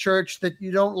schismatic church that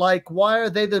you don't like, why are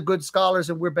they the good scholars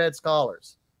and we're bad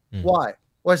scholars? Why?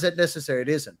 Why is that necessary? It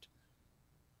isn't.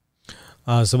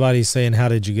 Somebody's saying, how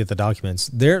did you get the documents?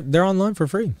 They're online for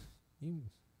free. You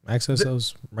access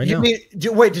those right now.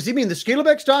 Wait, does he mean the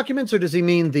Schillebeeckx documents, or does he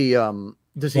mean the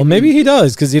maybe he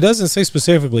does, because he doesn't say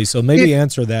specifically, so maybe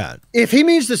answer that. If he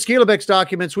means the Schillebeeckx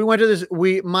documents, we went to this,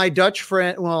 my Dutch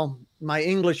friend, well, my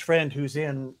English friend who's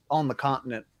on the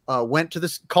continent, went to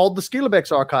this, called the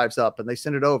Schillebeeckx archives up, and they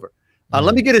sent it over.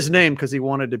 Let me get his name, because he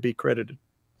wanted to be credited.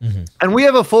 And we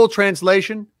have a full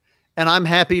translation, and I'm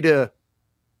happy to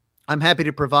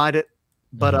provide it.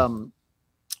 But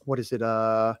what is it?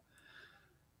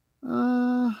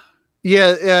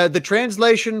 The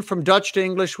translation from Dutch to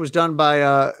English was done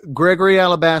by Gregory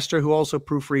Alabaster, who also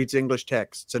proofreads English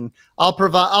texts. And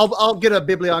I'll get a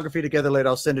bibliography together later.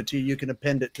 I'll send it to you. You can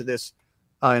append it to this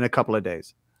in a couple of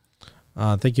days.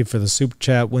 Thank you for the super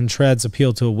chat. When trads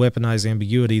appeal to a weaponized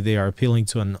ambiguity, they are appealing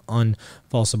to an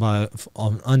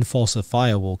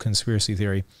unfalsifiable conspiracy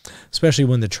theory, especially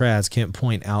when the trads can't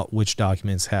point out which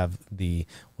documents have the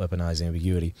weaponized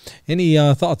ambiguity. Any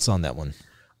thoughts on that one?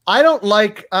 I don't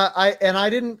like, I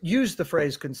didn't use the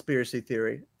phrase conspiracy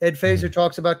theory. Ed Fazer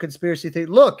talks about conspiracy theory.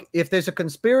 Look, if there's a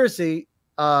conspiracy,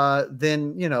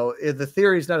 then, the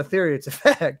theory is not a theory, it's a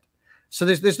fact. So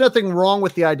there's nothing wrong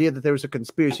with the idea that there was a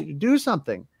conspiracy to do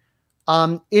something.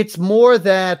 It's more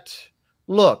that,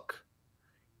 look,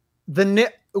 we're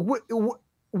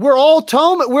all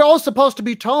supposed to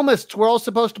be Thomists. We're all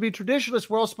supposed to be traditionalists.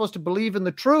 We're all supposed to believe in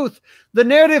the truth. The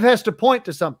narrative has to point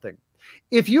to something.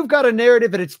 If you've got a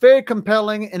narrative and it's very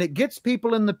compelling and it gets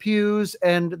people in the pews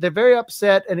and they're very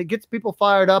upset and it gets people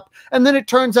fired up, and then it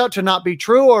turns out to not be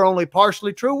true or only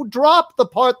partially true, drop the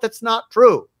part that's not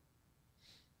true.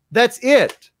 That's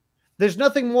it. There's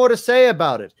nothing more to say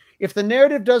about it. If the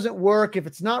narrative doesn't work, if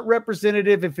it's not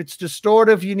representative, if it's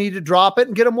distortive, you need to drop it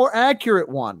and get a more accurate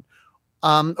one.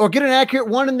 Or get an accurate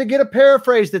one and then get a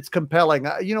paraphrase that's compelling.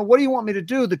 What do you want me to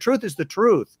do? The truth is the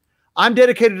truth. I'm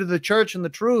dedicated to the church and the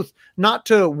truth, not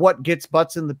to what gets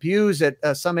butts in the pews at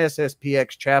some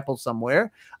SSPX chapel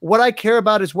somewhere. What I care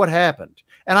about is what happened.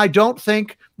 And I don't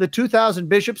think the 2,000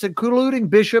 bishops, including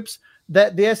bishops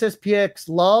that the SSPX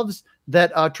loves,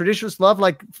 that traditionalists love,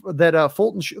 like that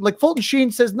Fulton Sheen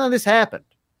says none of this happened.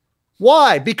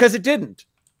 Why? Because it didn't.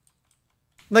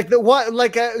 Like what?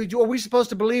 Like are we supposed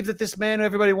to believe that this man who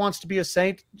everybody wants to be a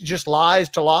saint just lies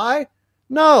to lie?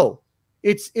 No,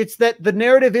 it's that the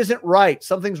narrative isn't right.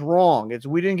 Something's wrong.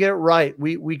 We didn't get it right.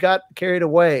 We got carried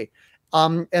away,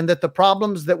 and that the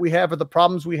problems that we have are the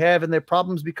problems we have, and they're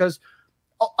problems because,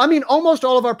 I mean, almost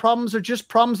all of our problems are just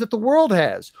problems that the world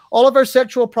has. All of our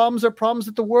sexual problems are problems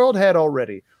that the world had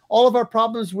already. All of our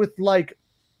problems with, like,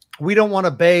 we don't want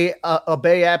to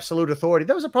obey absolute authority.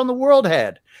 That was a problem the world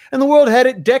had. And the world had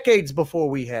it decades before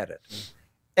we had it.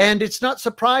 And it's not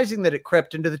surprising that it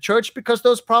crept into the church because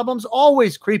those problems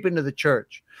always creep into the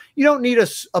church. You don't need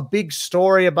a big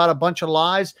story about a bunch of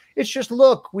lies. It's just,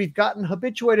 look, we've gotten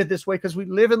habituated this way because we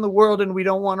live in the world and we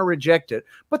don't want to reject it.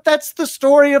 But that's the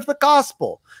story of the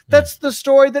gospel. That's the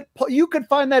story that you could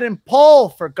find that in Paul,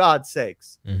 for God's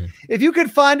sakes. If you could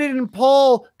find it in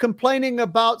Paul complaining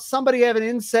about somebody having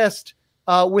incest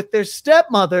with their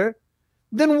stepmother,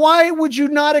 then why would you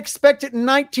not expect it in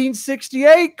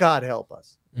 1968? God help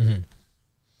us.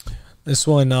 This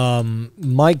one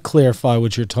might clarify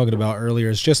what you're talking about earlier.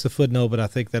 It's just a footnote, but I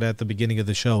think that at the beginning of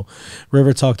the show,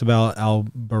 River talked about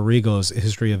Alberigo's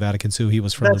History of Vatican II. He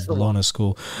was from the Bologna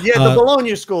school. Yeah, the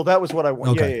Bologna school. That was what I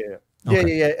wanted. Okay.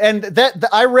 Yeah. And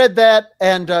I read that,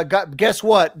 and guess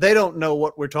what? They don't know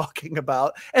what we're talking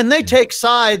about, and they take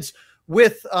sides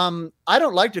with. I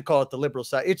don't like to call it the liberal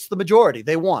side. It's the majority.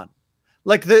 They won.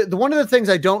 Like the one of the things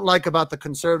I don't like about the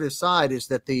conservative side is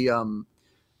that the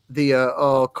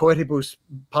Coetibus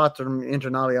Patrum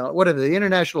Internalia, whatever, the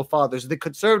International Fathers, the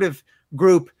conservative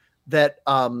group that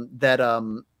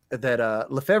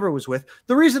Lefebvre was with.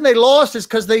 The reason they lost is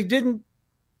because they didn't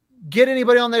get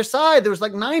anybody on their side. There was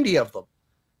like 90 of them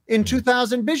in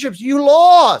 2,000 bishops. You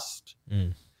lost.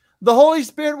 The Holy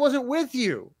Spirit wasn't with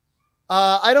you.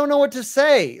 I don't know what to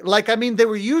say. Like, I mean, they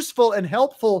were useful and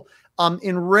helpful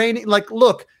in reigning. Like,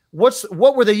 look,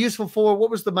 what were they useful for?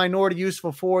 What was the minority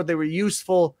useful for? They were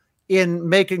useful in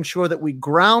making sure that we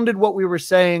grounded what we were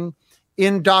saying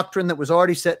in doctrine that was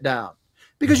already set down,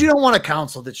 because you don't want a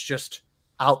council that's just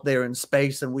out there in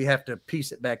space and we have to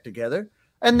piece it back together.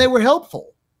 And they were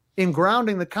helpful in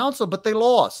grounding the council, but they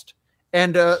lost.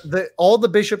 And all the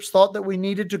bishops thought that we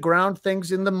needed to ground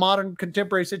things in the modern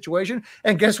contemporary situation.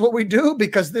 And guess what we do?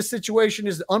 Because this situation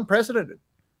is unprecedented.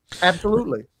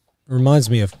 Absolutely. Reminds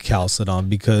me of Chalcedon,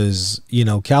 because, you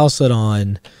know,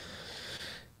 Chalcedon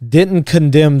didn't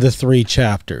condemn the 3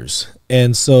 chapters.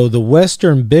 And so the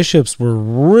Western bishops were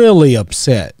really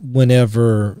upset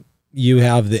whenever you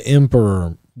have the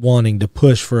emperor wanting to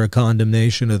push for a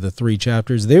condemnation of the 3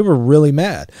 chapters. They were really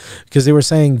mad because they were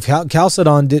saying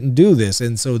Chalcedon didn't do this.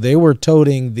 And so they were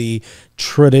toting the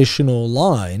traditional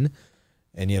line.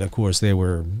 And yet, of course, they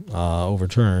were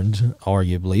overturned,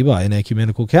 arguably, by an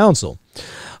ecumenical council.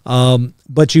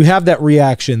 But you have that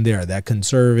reaction there, that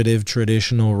conservative,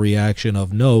 traditional reaction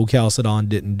of, no, Chalcedon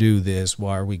didn't do this.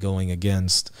 Why are we going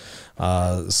against,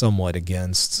 somewhat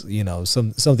against, you know,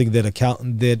 something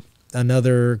that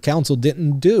another council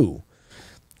didn't do?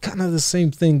 Kind of the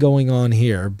same thing going on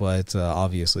here, but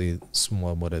obviously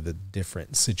somewhat of a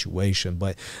different situation.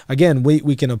 But again,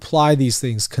 we can apply these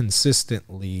things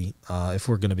consistently. If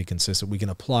we're going to be consistent, we can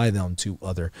apply them to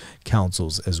other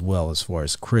councils as well as far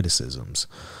as criticisms.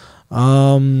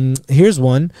 Here's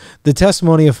one. The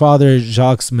testimony of Father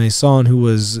Jacques Masson, who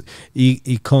was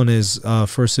Icone's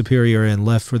first superior and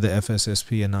left for the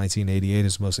FSSP in 1988,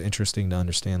 is most interesting to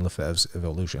understand Lefebvre's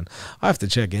evolution. I have to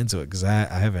check into it because I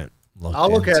haven't.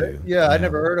 I'll look at it. Yeah, I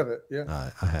never heard of it.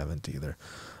 Yeah, I haven't either.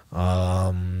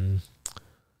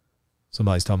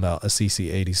 Somebody's talking about a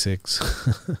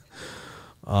CC86.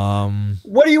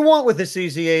 What do you want with the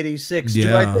CC86?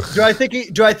 Yeah.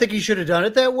 Do I think he should have done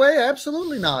it that way?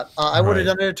 Absolutely not. I would have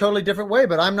done it a totally different way,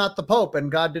 but I'm not the Pope,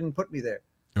 and God didn't put me there.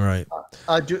 Right.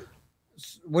 What do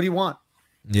you want?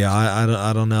 Yeah,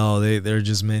 I don't know. They're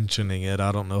just mentioning it.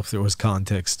 I don't know if there was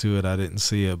context to it. I didn't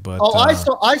see it, but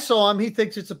I saw him. He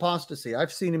thinks it's apostasy.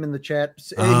 I've seen him in the chat.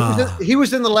 He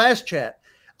was in the last chat.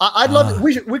 I'd love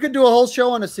it. We could do a whole show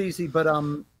on a CC, but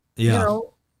you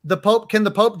know, the Pope. Can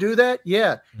the Pope do that?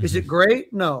 Yeah. Is it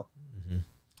great? No.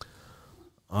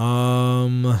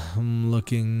 I'm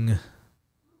looking.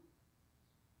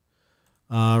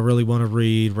 I really want to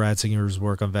read Ratzinger's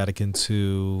work on Vatican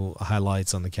II,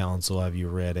 highlights on the council. Have you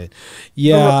read it?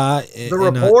 Yeah. The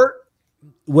report?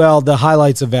 Well, the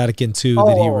highlights of Vatican II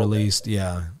that he released.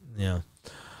 Okay. Yeah.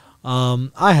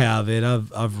 I have it.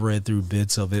 I've read through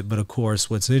bits of it. But, of course,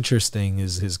 what's interesting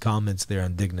is his comments there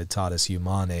on Dignitatis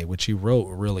Humanae, which he wrote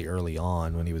really early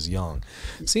on when he was young.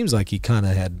 It seems like he kind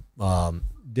of had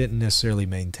didn't necessarily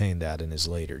maintain that in his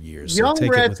later years. So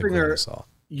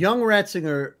Young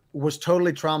Ratzinger was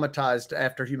totally traumatized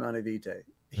after Humanae Vitae.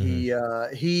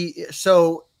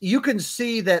 So you can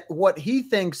see that what he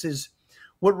thinks is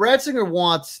what Ratzinger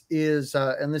wants is,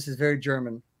 and this is very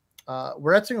German.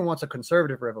 Ratzinger wants a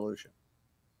conservative revolution,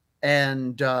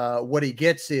 and what he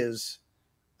gets is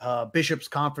bishops'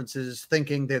 conferences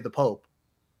thinking they're the Pope,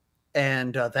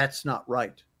 and that's not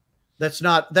right. That's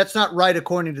not right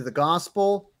according to the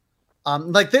gospel.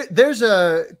 There's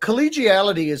a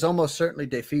collegiality is almost certainly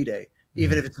de fide,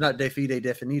 even if it's not de fide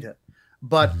definita.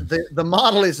 But the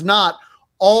model is not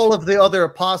all of the other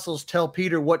apostles tell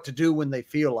Peter what to do when they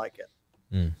feel like it.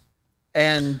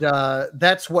 And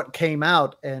that's what came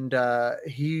out. And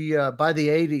he, by the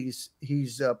 80s,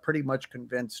 he's pretty much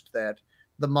convinced that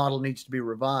the model needs to be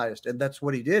revised. And that's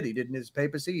what he did. He did in his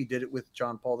papacy. He did it with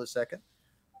John Paul II.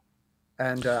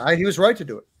 And he was right to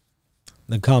do it.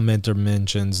 The commenter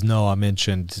mentions, no, I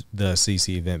mentioned the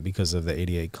CC event because of the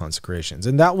 88 consecrations.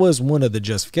 And that was one of the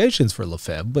justifications for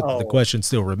Lefebvre, but the question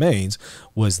still remains,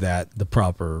 was that the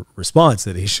proper response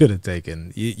that he should have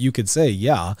taken? You could say,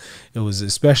 yeah, it was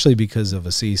especially because of a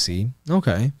CC.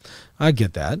 Okay, I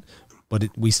get that. But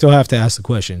we still have to ask the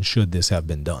question, should this have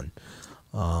been done?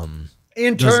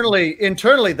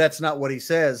 Internally, that's not what he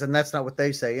says, and that's not what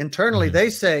they say. Internally, they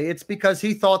say it's because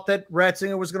he thought that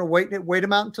Ratzinger was going to wait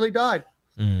him out until he died.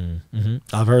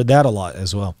 I've heard that a lot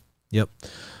as well. Yep.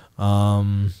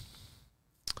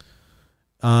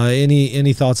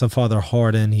 Any thoughts on Father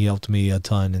Hardin? He helped me a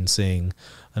ton in seeing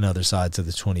another side to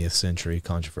the 20th century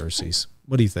controversies.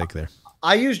 What do you think there?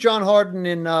 I use John Hardin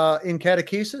in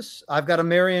catechesis. I've got a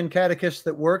Marian catechist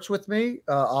that works with me.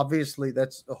 Obviously,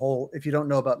 that's the whole. If you don't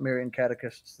know about Marian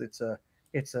catechists, it's a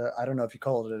I don't know if you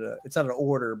call it it's not an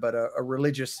order, but a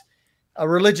religious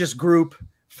group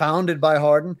founded by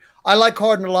Hardin. I like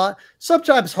Hardin a lot.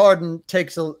 Sometimes Hardin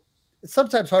likes to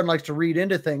read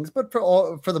into things, but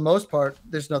for the most part,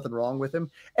 there's nothing wrong with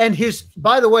him. And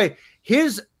by the way,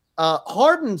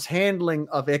 Hardin's handling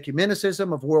of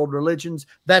ecumenicism, of world religions,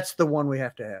 that's the one we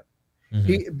have to have.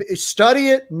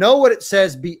 Study it, know what it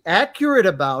says, be accurate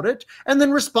about it, and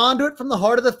then respond to it from the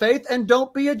heart of the faith, and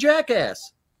don't be a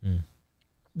jackass.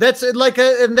 That's don't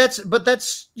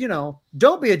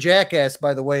be a jackass,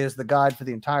 by the way, is the guide for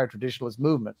the entire traditionalist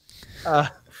movement.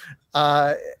 But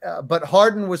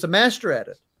Hardin was a master at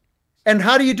it. And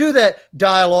how do you do that?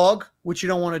 Dialogue, which you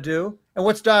don't want to do. And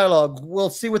what's dialogue? We'll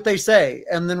see what they say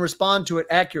and then respond to it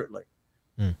accurately.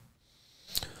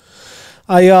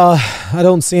 I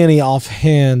don't see any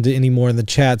offhand anymore in the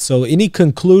chat. So any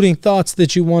concluding thoughts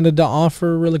that you wanted to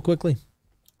offer really quickly?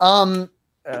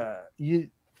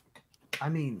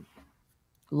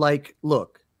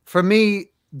 Look, for me,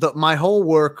 my whole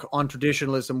work on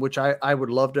traditionalism, which I would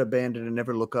love to abandon and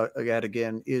never look at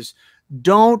again, is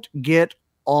don't get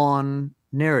on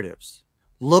narratives.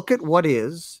 Look at what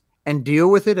is and deal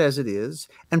with it as it is,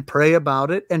 and pray about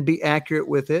it and be accurate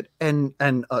with it, and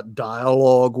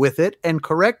dialogue with it and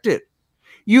correct it.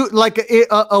 You like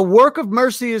a work of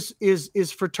mercy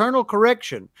is fraternal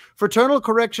correction. Fraternal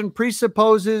correction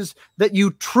presupposes that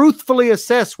you truthfully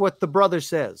assess what the brother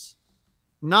says,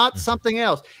 not something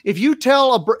else. If you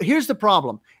tell here's the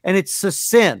problem, and it's a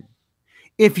sin.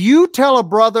 If you tell a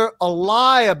brother a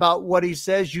lie about what he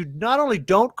says, you not only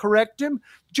don't correct him,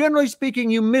 generally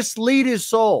speaking, you mislead his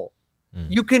soul.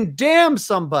 You condemn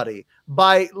somebody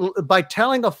by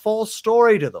telling a false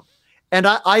story to them. And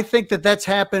I think that's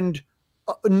happened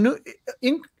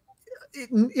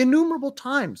innumerable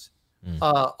times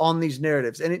on these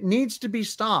narratives, and it needs to be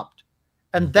stopped.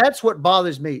 And that's what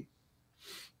bothers me.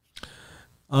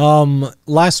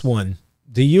 Last one.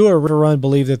 Do you or Riverrun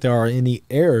believe that there are any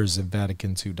errors in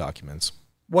Vatican II documents?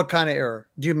 What kind of error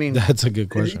do you mean? That's a good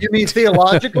question. You mean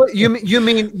theologically? Do you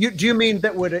mean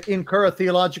that would incur a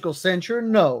theological censure?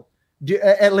 No.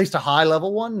 At least a high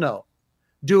level one? No.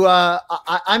 I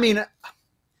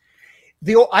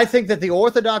think that the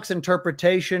Orthodox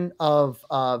interpretation of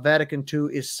Vatican II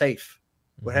is safe.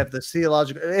 Would have the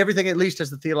theological, everything at least has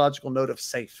the theological note of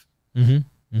safe. The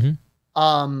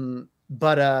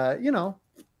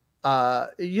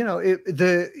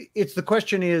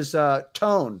question is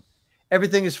tone.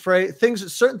 Everything is phrased.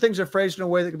 Certain things are phrased in a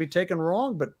way that can be taken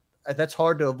wrong, but that's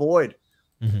hard to avoid.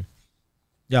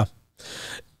 Yeah,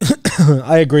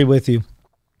 I agree with you.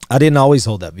 I didn't always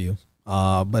hold that view,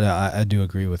 but I do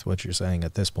agree with what you're saying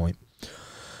at this point.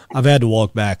 I've had to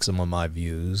walk back some of my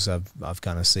views. I've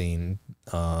kind of seen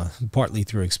partly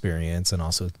through experience and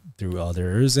also through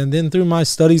others, and then through my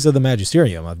studies of the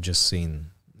magisterium, I've just seen,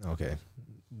 okay,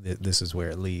 this is where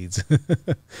it leads.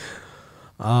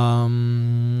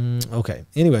 Okay.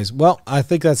 Anyways, well, I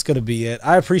think that's going to be it.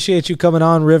 I appreciate you coming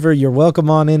on, River. You're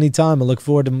welcome on anytime. I look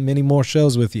forward to many more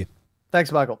shows with you.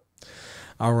 Thanks, Michael.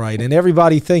 All right. And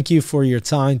everybody, thank you for your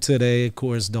time today. Of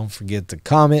course, don't forget to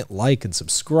comment, like, and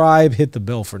subscribe. Hit the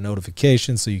bell for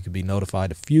notifications so you can be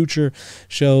notified of future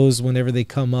shows whenever they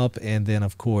come up. And then,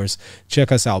 of course,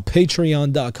 check us out,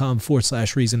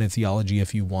 patreon.com/Reason and Theology,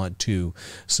 if you want to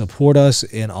support us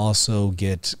and also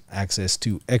get access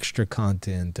to extra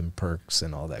content and perks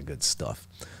and all that good stuff.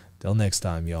 Till next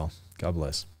time, y'all. God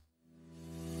bless.